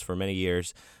bands for many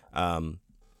years, and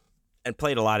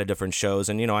played a lot of different shows.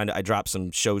 And, I dropped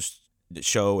some show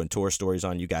and tour stories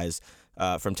on you guys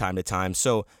from time to time.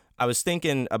 So I was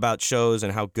thinking about shows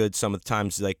and how good some of the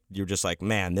times, like, you're just like,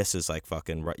 man, this is like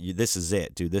fucking, this is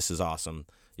it, dude. This is awesome.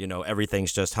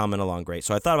 Everything's just humming along great.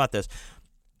 So I thought about this.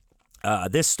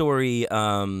 This story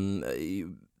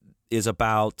is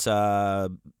about,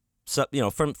 from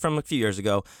a few years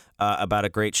ago, about a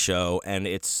great show, and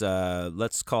it's,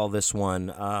 let's call this one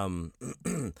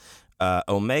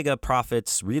Omega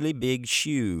Prophet's Really Big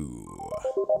Shoe.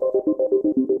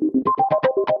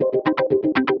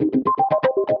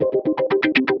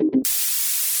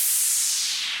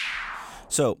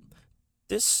 So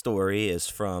this story is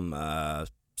from a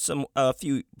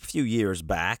few years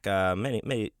back,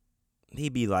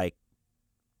 maybe like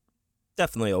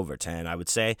definitely over 10, I would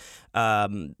say.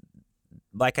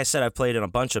 like I said, I've played in a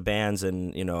bunch of bands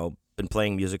and, been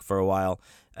playing music for a while.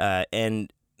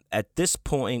 And at this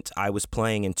point, I was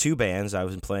playing in two bands. I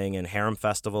was playing in Harem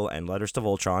Festival and Letters to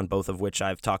Voltron, both of which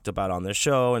I've talked about on this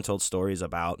show and told stories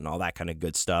about and all that kind of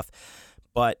good stuff.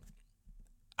 But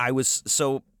I was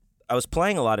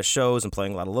playing a lot of shows and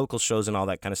playing a lot of local shows and all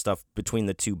that kind of stuff between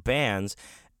the two bands,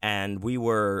 and we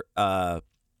were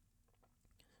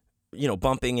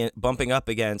bumping up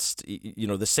against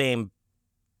the same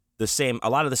a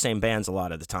lot of the same bands a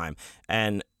lot of the time,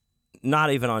 and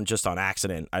not even on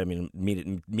accident. I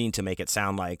mean to make it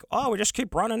sound like, oh, we just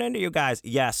keep running into you guys.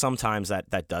 Yeah, sometimes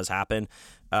that does happen,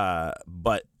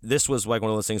 but this was like one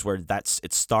of those things where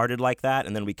it started like that,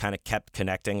 and then we kind of kept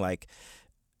connecting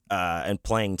and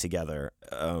playing together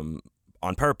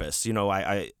on purpose.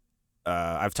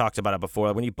 I've talked about it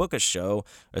before. When you book a show,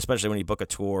 especially when you book a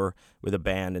tour with a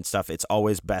band and stuff, it's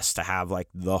always best to have like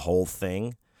the whole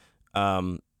thing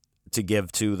to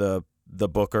give to the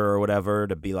booker or whatever,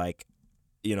 to be like,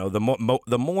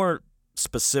 the more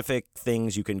specific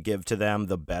things you can give to them,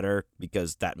 the better,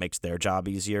 because that makes their job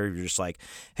easier. You're just like,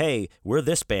 hey, we're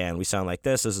this band, we sound like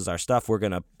this is our stuff, we're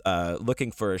gonna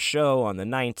looking for a show on the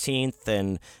 19th,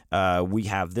 and we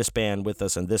have this band with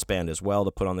us and this band as well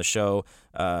to put on the show.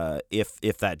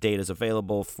 If that date is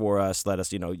available for us, let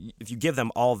us, if you give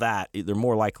them all that, they're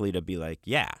more likely to be like,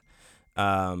 yeah.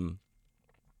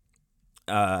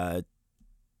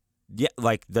 Yeah,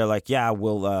 like they're like, yeah,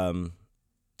 we'll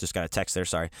just got a text there,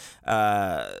 sorry.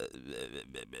 Yeah,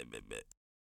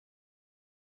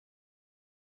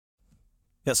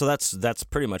 so that's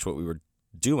pretty much what we were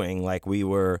doing. Like we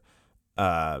were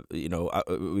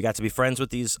we got to be friends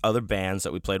with these other bands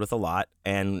that we played with a lot,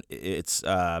 and it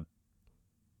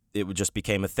just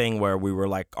became a thing where we were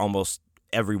like almost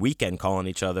every weekend calling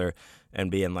each other and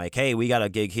being like, hey, we got a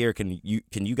gig here, can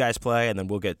you guys play? And then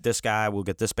we'll get this guy, we'll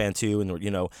get this band too,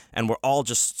 and and we're all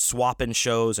just swapping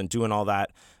shows and doing all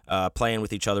that, playing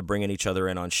with each other, bringing each other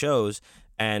in on shows.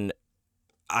 And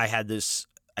I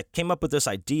came up with this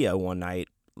idea one night,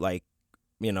 like,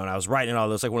 and I was writing all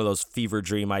this, like one of those fever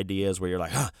dream ideas where you're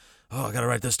like, oh, I gotta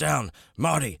write this down.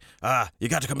 Marty, you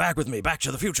got to come back with me, Back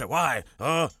to the Future. Why?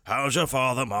 How's your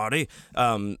father, Marty?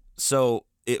 So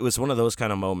it was one of those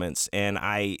kind of moments, and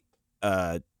I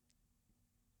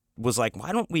was like,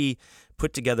 why don't we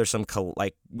put together some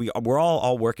we're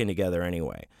all working together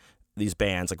anyway, these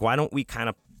bands, like why don't we kind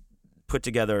of put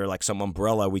together like some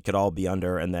umbrella we could all be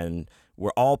under, and then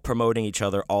we're all promoting each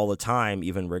other all the time,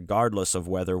 even regardless of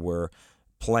whether we're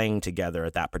playing together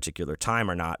at that particular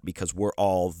time or not, because we're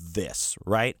all this,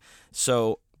 right?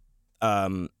 So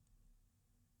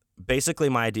basically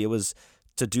my idea was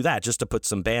to do that, just to put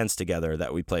some bands together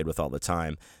that we played with all the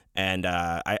time. And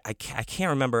I can't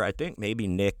remember. I think maybe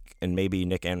Nick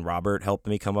and Robert helped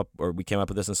me come up, or we came up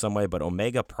with this in some way. But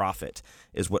Omega Profit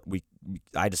is what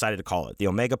I decided to call it, the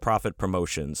Omega Profit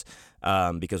Promotions,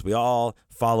 because we all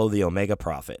follow the Omega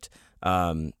Profit.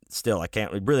 Still,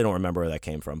 really don't remember where that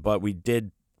came from, but we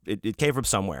did. It came from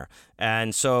somewhere.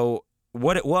 And so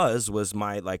what it was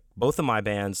both of my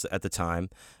bands at the time,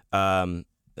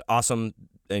 awesome.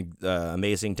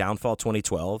 Amazing Downfall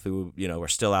 2012, who are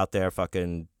still out there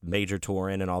fucking major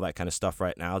touring and all that kind of stuff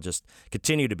right now, just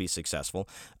continue to be successful.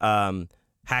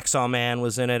 Hacksaw Man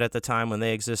was in it at the time when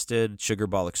they existed.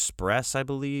 Sugarball Express, I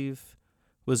believe,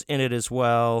 was in it as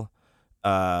well.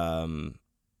 The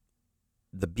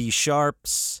B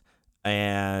Sharps,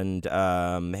 and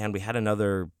we had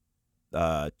another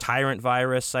Tyrant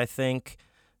Virus, I think.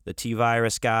 The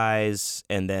T-Virus guys,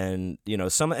 and then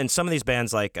some of these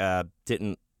bands like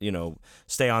didn't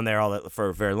stay on there all that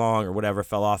for very long or whatever,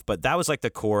 fell off, but that was like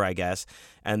the core, I guess.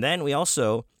 And then we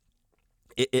also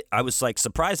I was like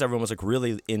surprised everyone was like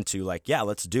really into like, yeah,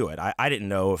 let's do it. I didn't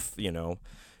know if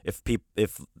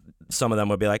some of them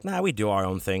would be like, nah, we do our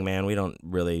own thing, man, we don't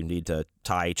really need to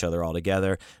tie each other all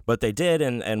together, but they did,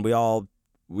 and we all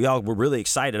were really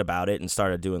excited about it and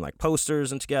started doing like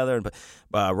posters and together. And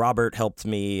Robert helped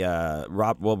me.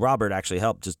 Robert actually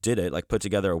helped, just did it, like put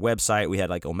together a website. We had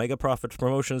like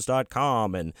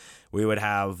OmegaProfitPromotions.com, and we would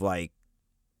have like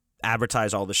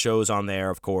advertise all the shows on there,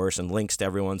 of course, and links to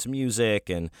everyone's music.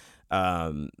 And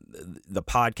the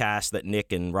podcast that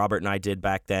Nick and Robert and I did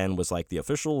back then was like the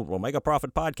official Omega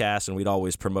Profit podcast, and we'd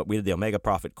always promote. We did the Omega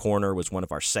Profit Corner, was one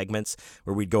of our segments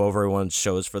where we'd go over everyone's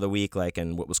shows for the week, like,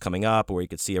 and what was coming up, where you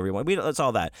could see everyone. It's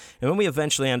all that. And then we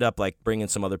eventually end up like bringing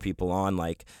some other people on,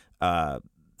 like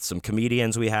some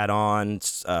comedians we had on.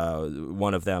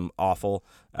 One of them, Awful,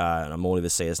 and I'm only going to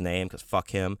say his name because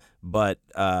fuck him. But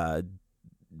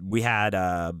we had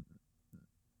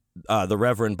the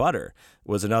Reverend Butter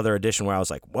was another addition where I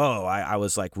was like, whoa, I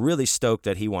was like really stoked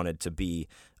that he wanted to be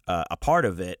a part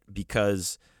of it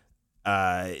because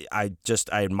I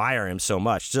admire him so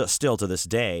much still to this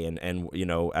day, and you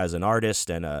know, as an artist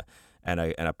and a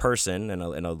person and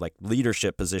a like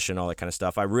leadership position, all that kind of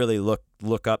stuff. I really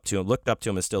looked up to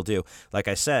him and still do, like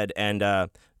I said. And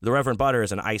the Reverend Butter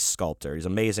is an ice sculptor. He's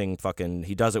amazing.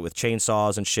 He does it with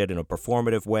chainsaws and shit in a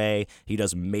performative way. He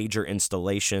does major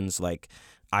installations. Like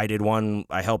I did one,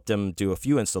 I helped him do a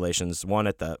few installations. One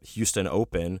at the Houston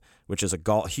Open, which is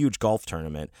a huge golf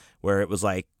tournament, where it was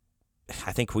like,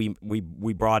 I think we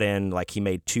brought in, like, he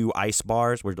made 2 ice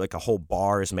bars where like a whole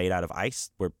bar is made out of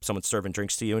ice where someone's serving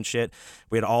drinks to you and shit.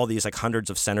 We had all these like hundreds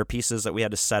of centerpieces that we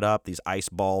had to set up, these ice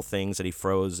ball things that he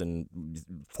froze and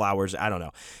flowers. I don't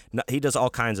know. He does all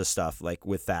kinds of stuff like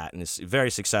with that, and is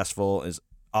very successful, is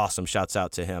awesome. Shouts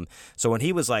out to him. So when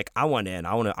he was like, I want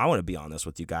to be on this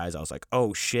with you guys, I was like,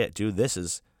 oh shit, dude,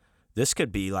 this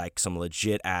could be like some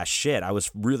legit ass shit. I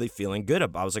was really feeling good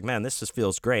about. I was like, man, this just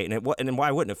feels great. And then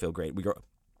why wouldn't it feel great?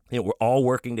 We're all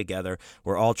working together.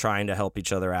 We're all trying to help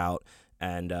each other out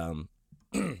and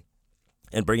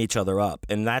and bring each other up.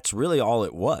 And that's really all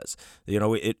it was. You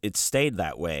know, it stayed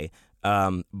that way.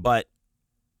 But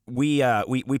we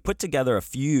put together a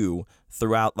few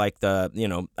throughout, like, the, you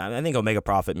know, I think Omega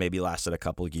Prophet maybe lasted a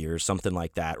couple of years, something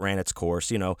like that, ran its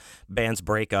course. You know, bands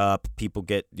break up, people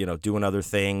get, you know, doing other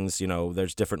things, you know,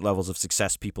 there's different levels of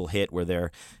success people hit where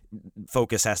their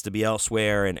focus has to be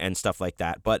elsewhere and stuff like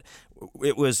that. But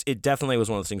it definitely was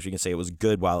one of those things where you can say it was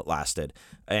good while it lasted.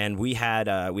 And we had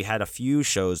a few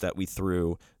shows that we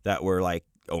threw that were like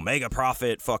Omega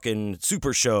Prophet fucking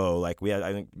super show. Like we had,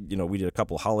 I think, you know, we did a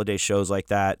couple holiday shows like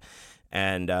that,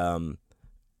 and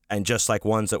just like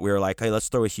ones that we were like, hey, let's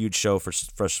throw a huge show for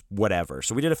whatever.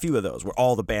 So we did a few of those where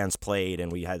all the bands played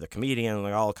and we had the comedian and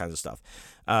like all kinds of stuff.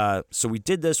 So we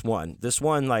did this one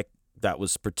like that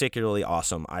was particularly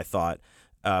awesome. I thought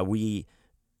we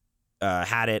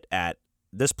had it at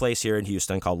this place here in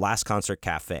Houston called Last Concert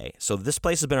Cafe. So this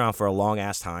place has been around for a long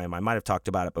ass time. I might have talked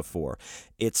about it before.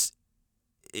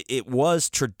 It was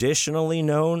traditionally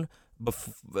known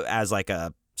as like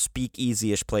a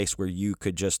speakeasy-ish place where you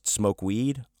could just smoke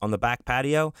weed on the back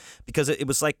patio, because it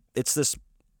was like, it's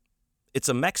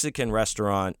a Mexican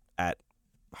restaurant at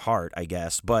heart, I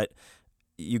guess, but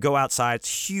you go outside,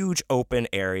 it's huge open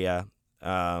area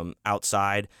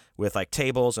outside with like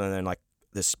tables and then like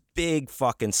this big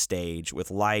fucking stage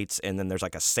with lights, and then there's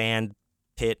like a sand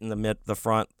pit in the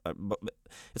front.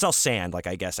 It's all sand, like,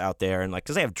 I guess, out there, and like,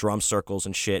 because they have drum circles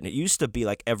and shit. And it used to be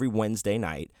like every Wednesday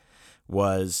night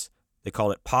they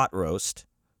called it Pot Roast,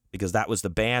 because that was the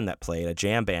band that played. A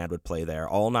jam band would play there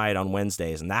all night on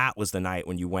Wednesdays, and that was the night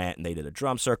when you went and they did a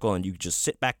drum circle and you could just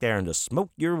sit back there and just smoke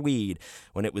your weed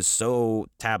when it was so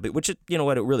taboo, which you know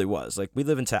what, it really was. Like, I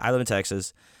live in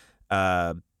Texas.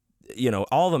 You know,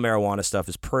 all the marijuana stuff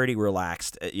is pretty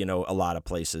relaxed, you know, a lot of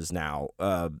places now.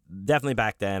 Definitely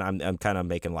back then, I'm kind of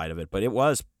making light of it, but it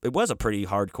was a pretty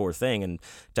hardcore thing. And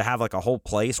to have like a whole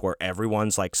place where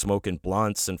everyone's like smoking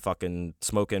blunts and fucking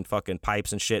smoking fucking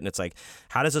pipes and shit, and it's like,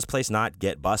 how does this place not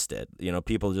get busted? You know,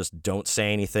 people just don't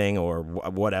say anything or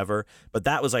whatever. But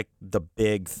that was like the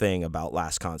big thing about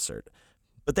Last Concert.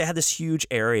 But they had this huge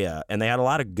area, and they had a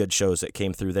lot of good shows that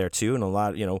came through there too, and a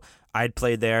lot, you know, I'd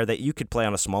played there that you could play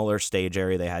on a smaller stage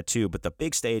area they had too, but the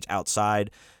big stage outside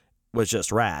was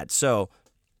just rad. So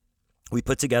we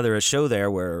put together a show there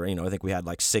where, you know, I think we had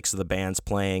like 6 of the bands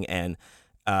playing, and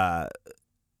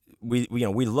we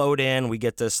load in, we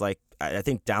get this, like, I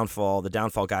think the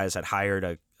Downfall guys had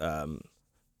hired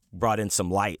brought in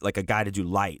some light, like a guy to do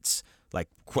lights, like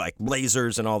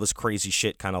lasers and all this crazy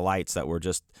shit kind of lights that were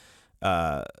just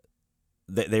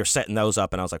they were setting those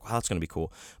up, and I was like, wow, that's going to be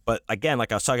cool. But again,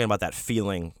 like I was talking about that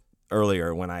feeling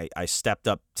earlier when I stepped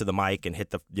up to the mic and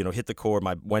hit the chord,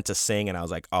 went to sing, and I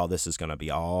was like, oh, this is going to be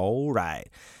all right.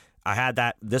 I had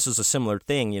that. This is a similar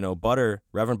thing, you know,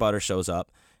 Reverend Butter shows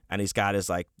up, and he's got his,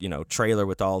 like, you know, trailer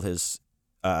with all his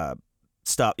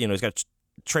stuff. You know, he's got a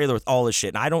trailer with all his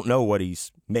shit, and I don't know what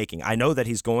he's making. I know that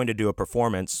he's going to do a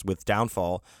performance with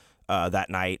Downfall that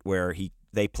night where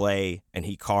they play and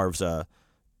he carves a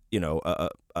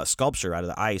sculpture out of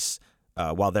the ice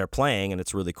while they're playing, and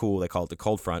it's really cool. They call it the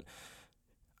Cold Front.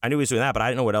 I knew he was doing that, but I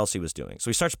didn't know what else he was doing. So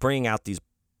he starts bringing out these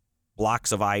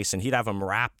blocks of ice, and he'd have them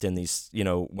wrapped in these, you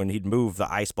know, when he'd move the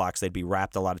ice blocks, they'd be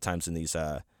wrapped a lot of times in these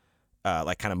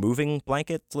like kind of moving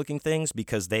blanket looking things,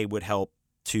 because they would help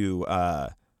to I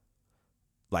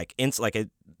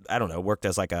don't know, worked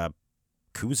as like a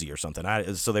koozie or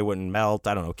something, so they wouldn't melt.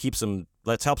 I don't know,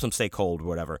 helps them stay cold or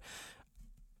whatever.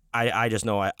 I just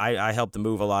know I helped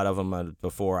move a lot of them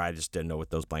before. I just didn't know what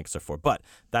those blankets are for, but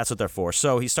that's what they're for.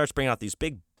 So he starts bringing out these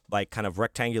big, like, kind of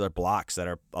rectangular blocks that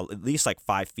are at least like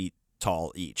 5 feet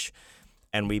tall each,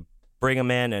 and we bring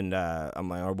them in, and I'm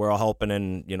like, we're all helping,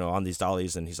 and on these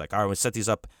dollies, and he's like, all right, we set these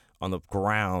up on the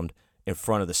ground in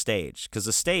front of the stage, because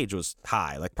the stage was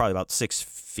high, like probably about 6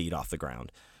 feet off the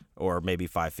ground, or maybe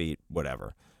 5 feet,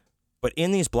 whatever. But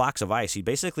in these blocks of ice, he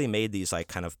basically made these like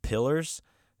kind of pillars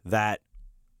that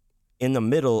in the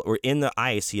middle or in the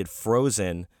ice, he had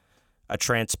frozen a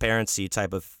transparency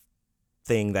type of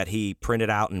thing that he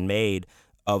printed out and made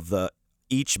of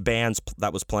each band's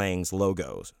that was playing's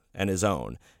logos and his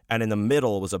own. And in the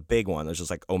middle was a big one. There's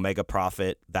just like Omega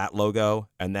Prophet, that logo,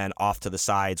 and then off to the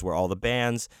sides were all the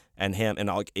bands and him, and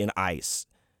all in ice.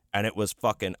 And it was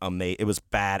fucking amazing. It was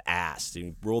badass.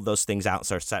 He ruled those things out and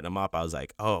started setting them up. I was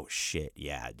like, oh shit,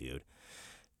 yeah, dude,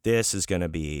 this is gonna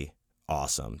be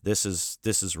awesome. This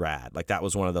is rad. Like, that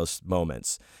was one of those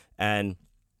moments. And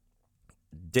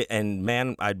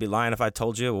man, I'd be lying if I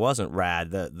told you it wasn't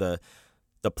rad. The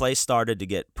place started to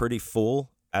get pretty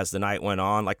full as the night went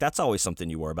on. Like, that's always something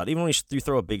you worry about. Even when you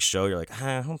throw a big show, you're like,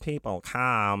 people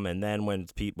come. And then when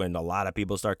a lot of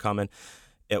people start coming,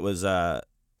 it was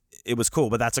cool.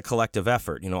 But that's a collective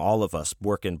effort. All of us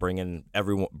working,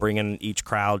 bringing each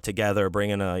crowd together,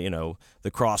 bringing the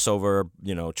crossover.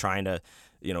 Trying to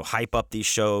hype up these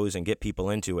shows and get people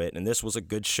into it. And this was a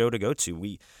good show to go to.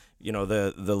 We.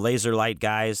 The laser light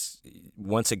guys,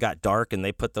 once it got dark and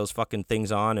they put those fucking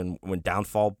things on, and when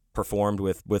Downfall performed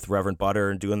with Reverend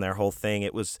Butter and doing their whole thing,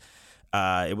 it was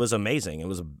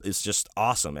amazing. It's just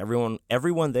awesome.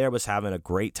 Everyone there was having a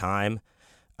great time.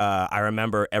 I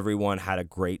remember everyone had a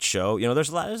great show. There's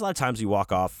a lot of times you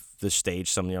walk off the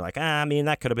stage, something you're like,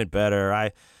 that could have been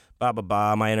better.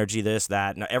 My energy, this,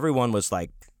 that. No, everyone was like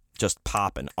just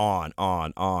popping on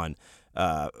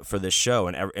for this show,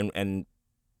 and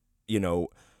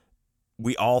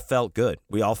we all felt good.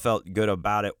 We all felt good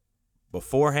about it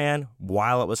beforehand,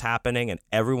 while it was happening,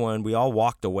 and we all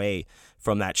walked away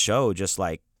from that show just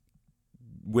like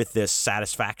with this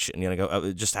satisfaction,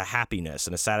 just a happiness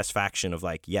and a satisfaction of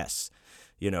like, yes,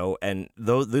 and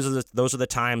those are the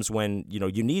times when,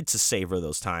 you need to savor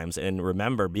those times and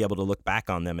remember, be able to look back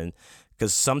on them, and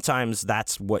because sometimes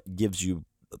that's what gives you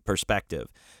perspective,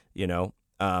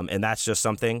 and that's just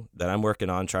something that I'm working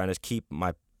on, trying to keep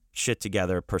my shit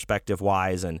together perspective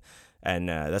wise, and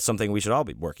that's something we should all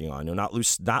be working on. Not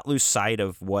lose sight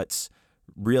of what's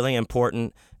really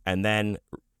important, and then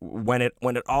when it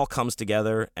all comes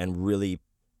together and really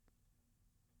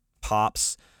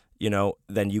pops,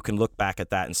 then you can look back at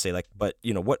that and say like, but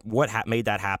what made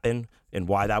that happen and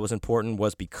why that was important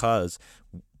was because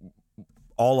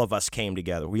all of us came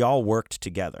together. We all worked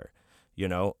together.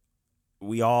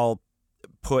 We all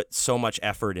put so much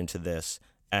effort into this.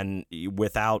 And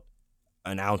without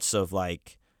an ounce of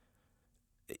like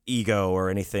ego or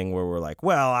anything, where we're like,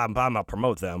 well, I'm gonna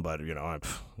promote them, but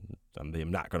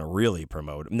I'm not gonna really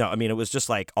promote. No, it was just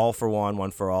like all for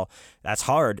one for all. That's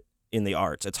hard in the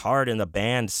arts. It's hard in the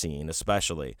band scene,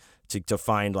 especially to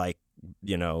find like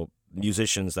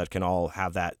musicians that can all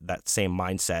have that same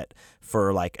mindset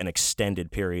for like an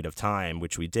extended period of time,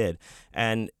 which we did,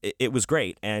 and it was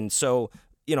great. And so.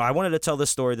 I wanted to tell this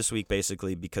story this week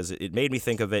basically because it made me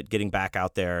think of it, getting back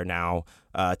out there now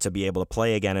to be able to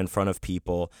play again in front of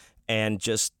people, and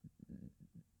just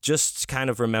kind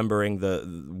of remembering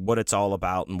what it's all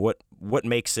about and what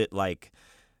makes it like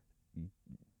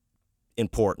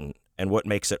important and what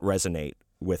makes it resonate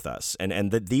with us.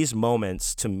 And these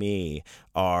moments to me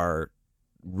are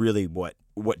really what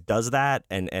does that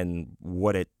and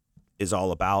what it is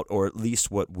all about, or at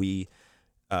least what we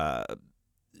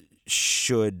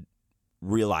should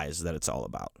realize that it's all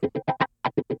about.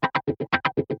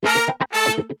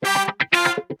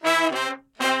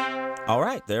 All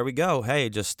right, there we go. Hey,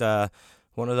 just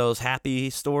one of those happy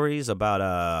stories about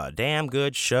a damn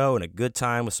good show and a good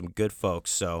time with some good folks.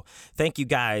 So thank you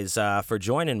guys for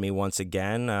joining me once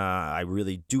again. I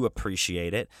really do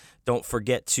appreciate it. Don't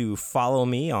forget to follow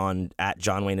me on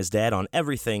 @JohnWayneIsDead on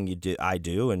everything I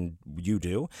do and you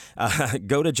do.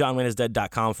 Go to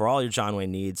johnwayneisdead.com for all your John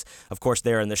Wayne needs. Of course,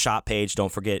 there in the shop page,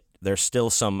 don't forget there's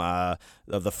still some of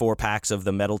the 4-packs of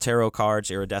the metal tarot cards,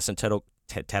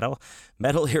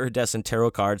 metal iridescent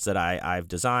tarot cards that I've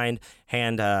designed,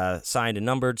 hand signed and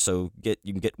numbered, so you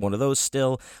can get one of those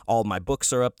still. All my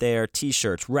books are up there,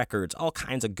 t-shirts, records, all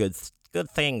kinds of good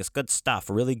things, good stuff,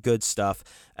 really good stuff.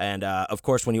 And of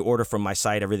course, when you order from my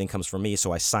site, everything comes from me,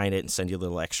 so I sign it and send you a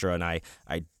little extra, and I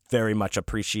very much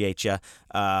appreciate you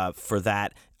for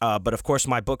that. But of course,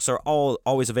 my books are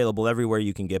always available everywhere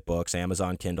you can get books,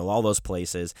 Amazon, Kindle, all those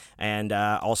places. And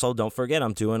also, don't forget,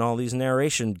 I'm doing all these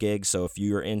narration gigs. So if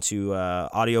you're into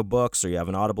audiobooks or you have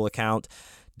an Audible account,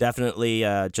 definitely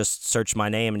just search my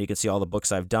name and you can see all the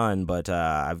books I've done. But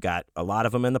I've got a lot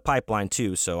of them in the pipeline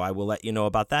too, so I will let you know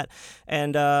about that.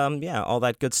 And yeah, all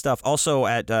that good stuff. Also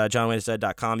at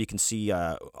johnwayneisdead.com, you can see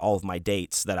all of my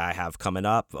dates that I have coming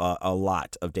up. A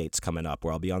lot of dates coming up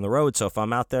where I'll be on the road. So if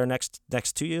I'm out there next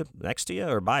to you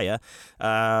or by you,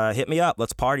 hit me up.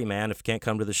 Let's party, man. If you can't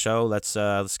come to the show, let's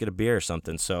get a beer or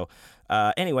something. So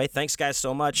anyway, thanks guys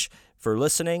so much for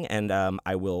listening, and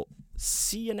I will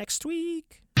see you next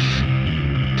week.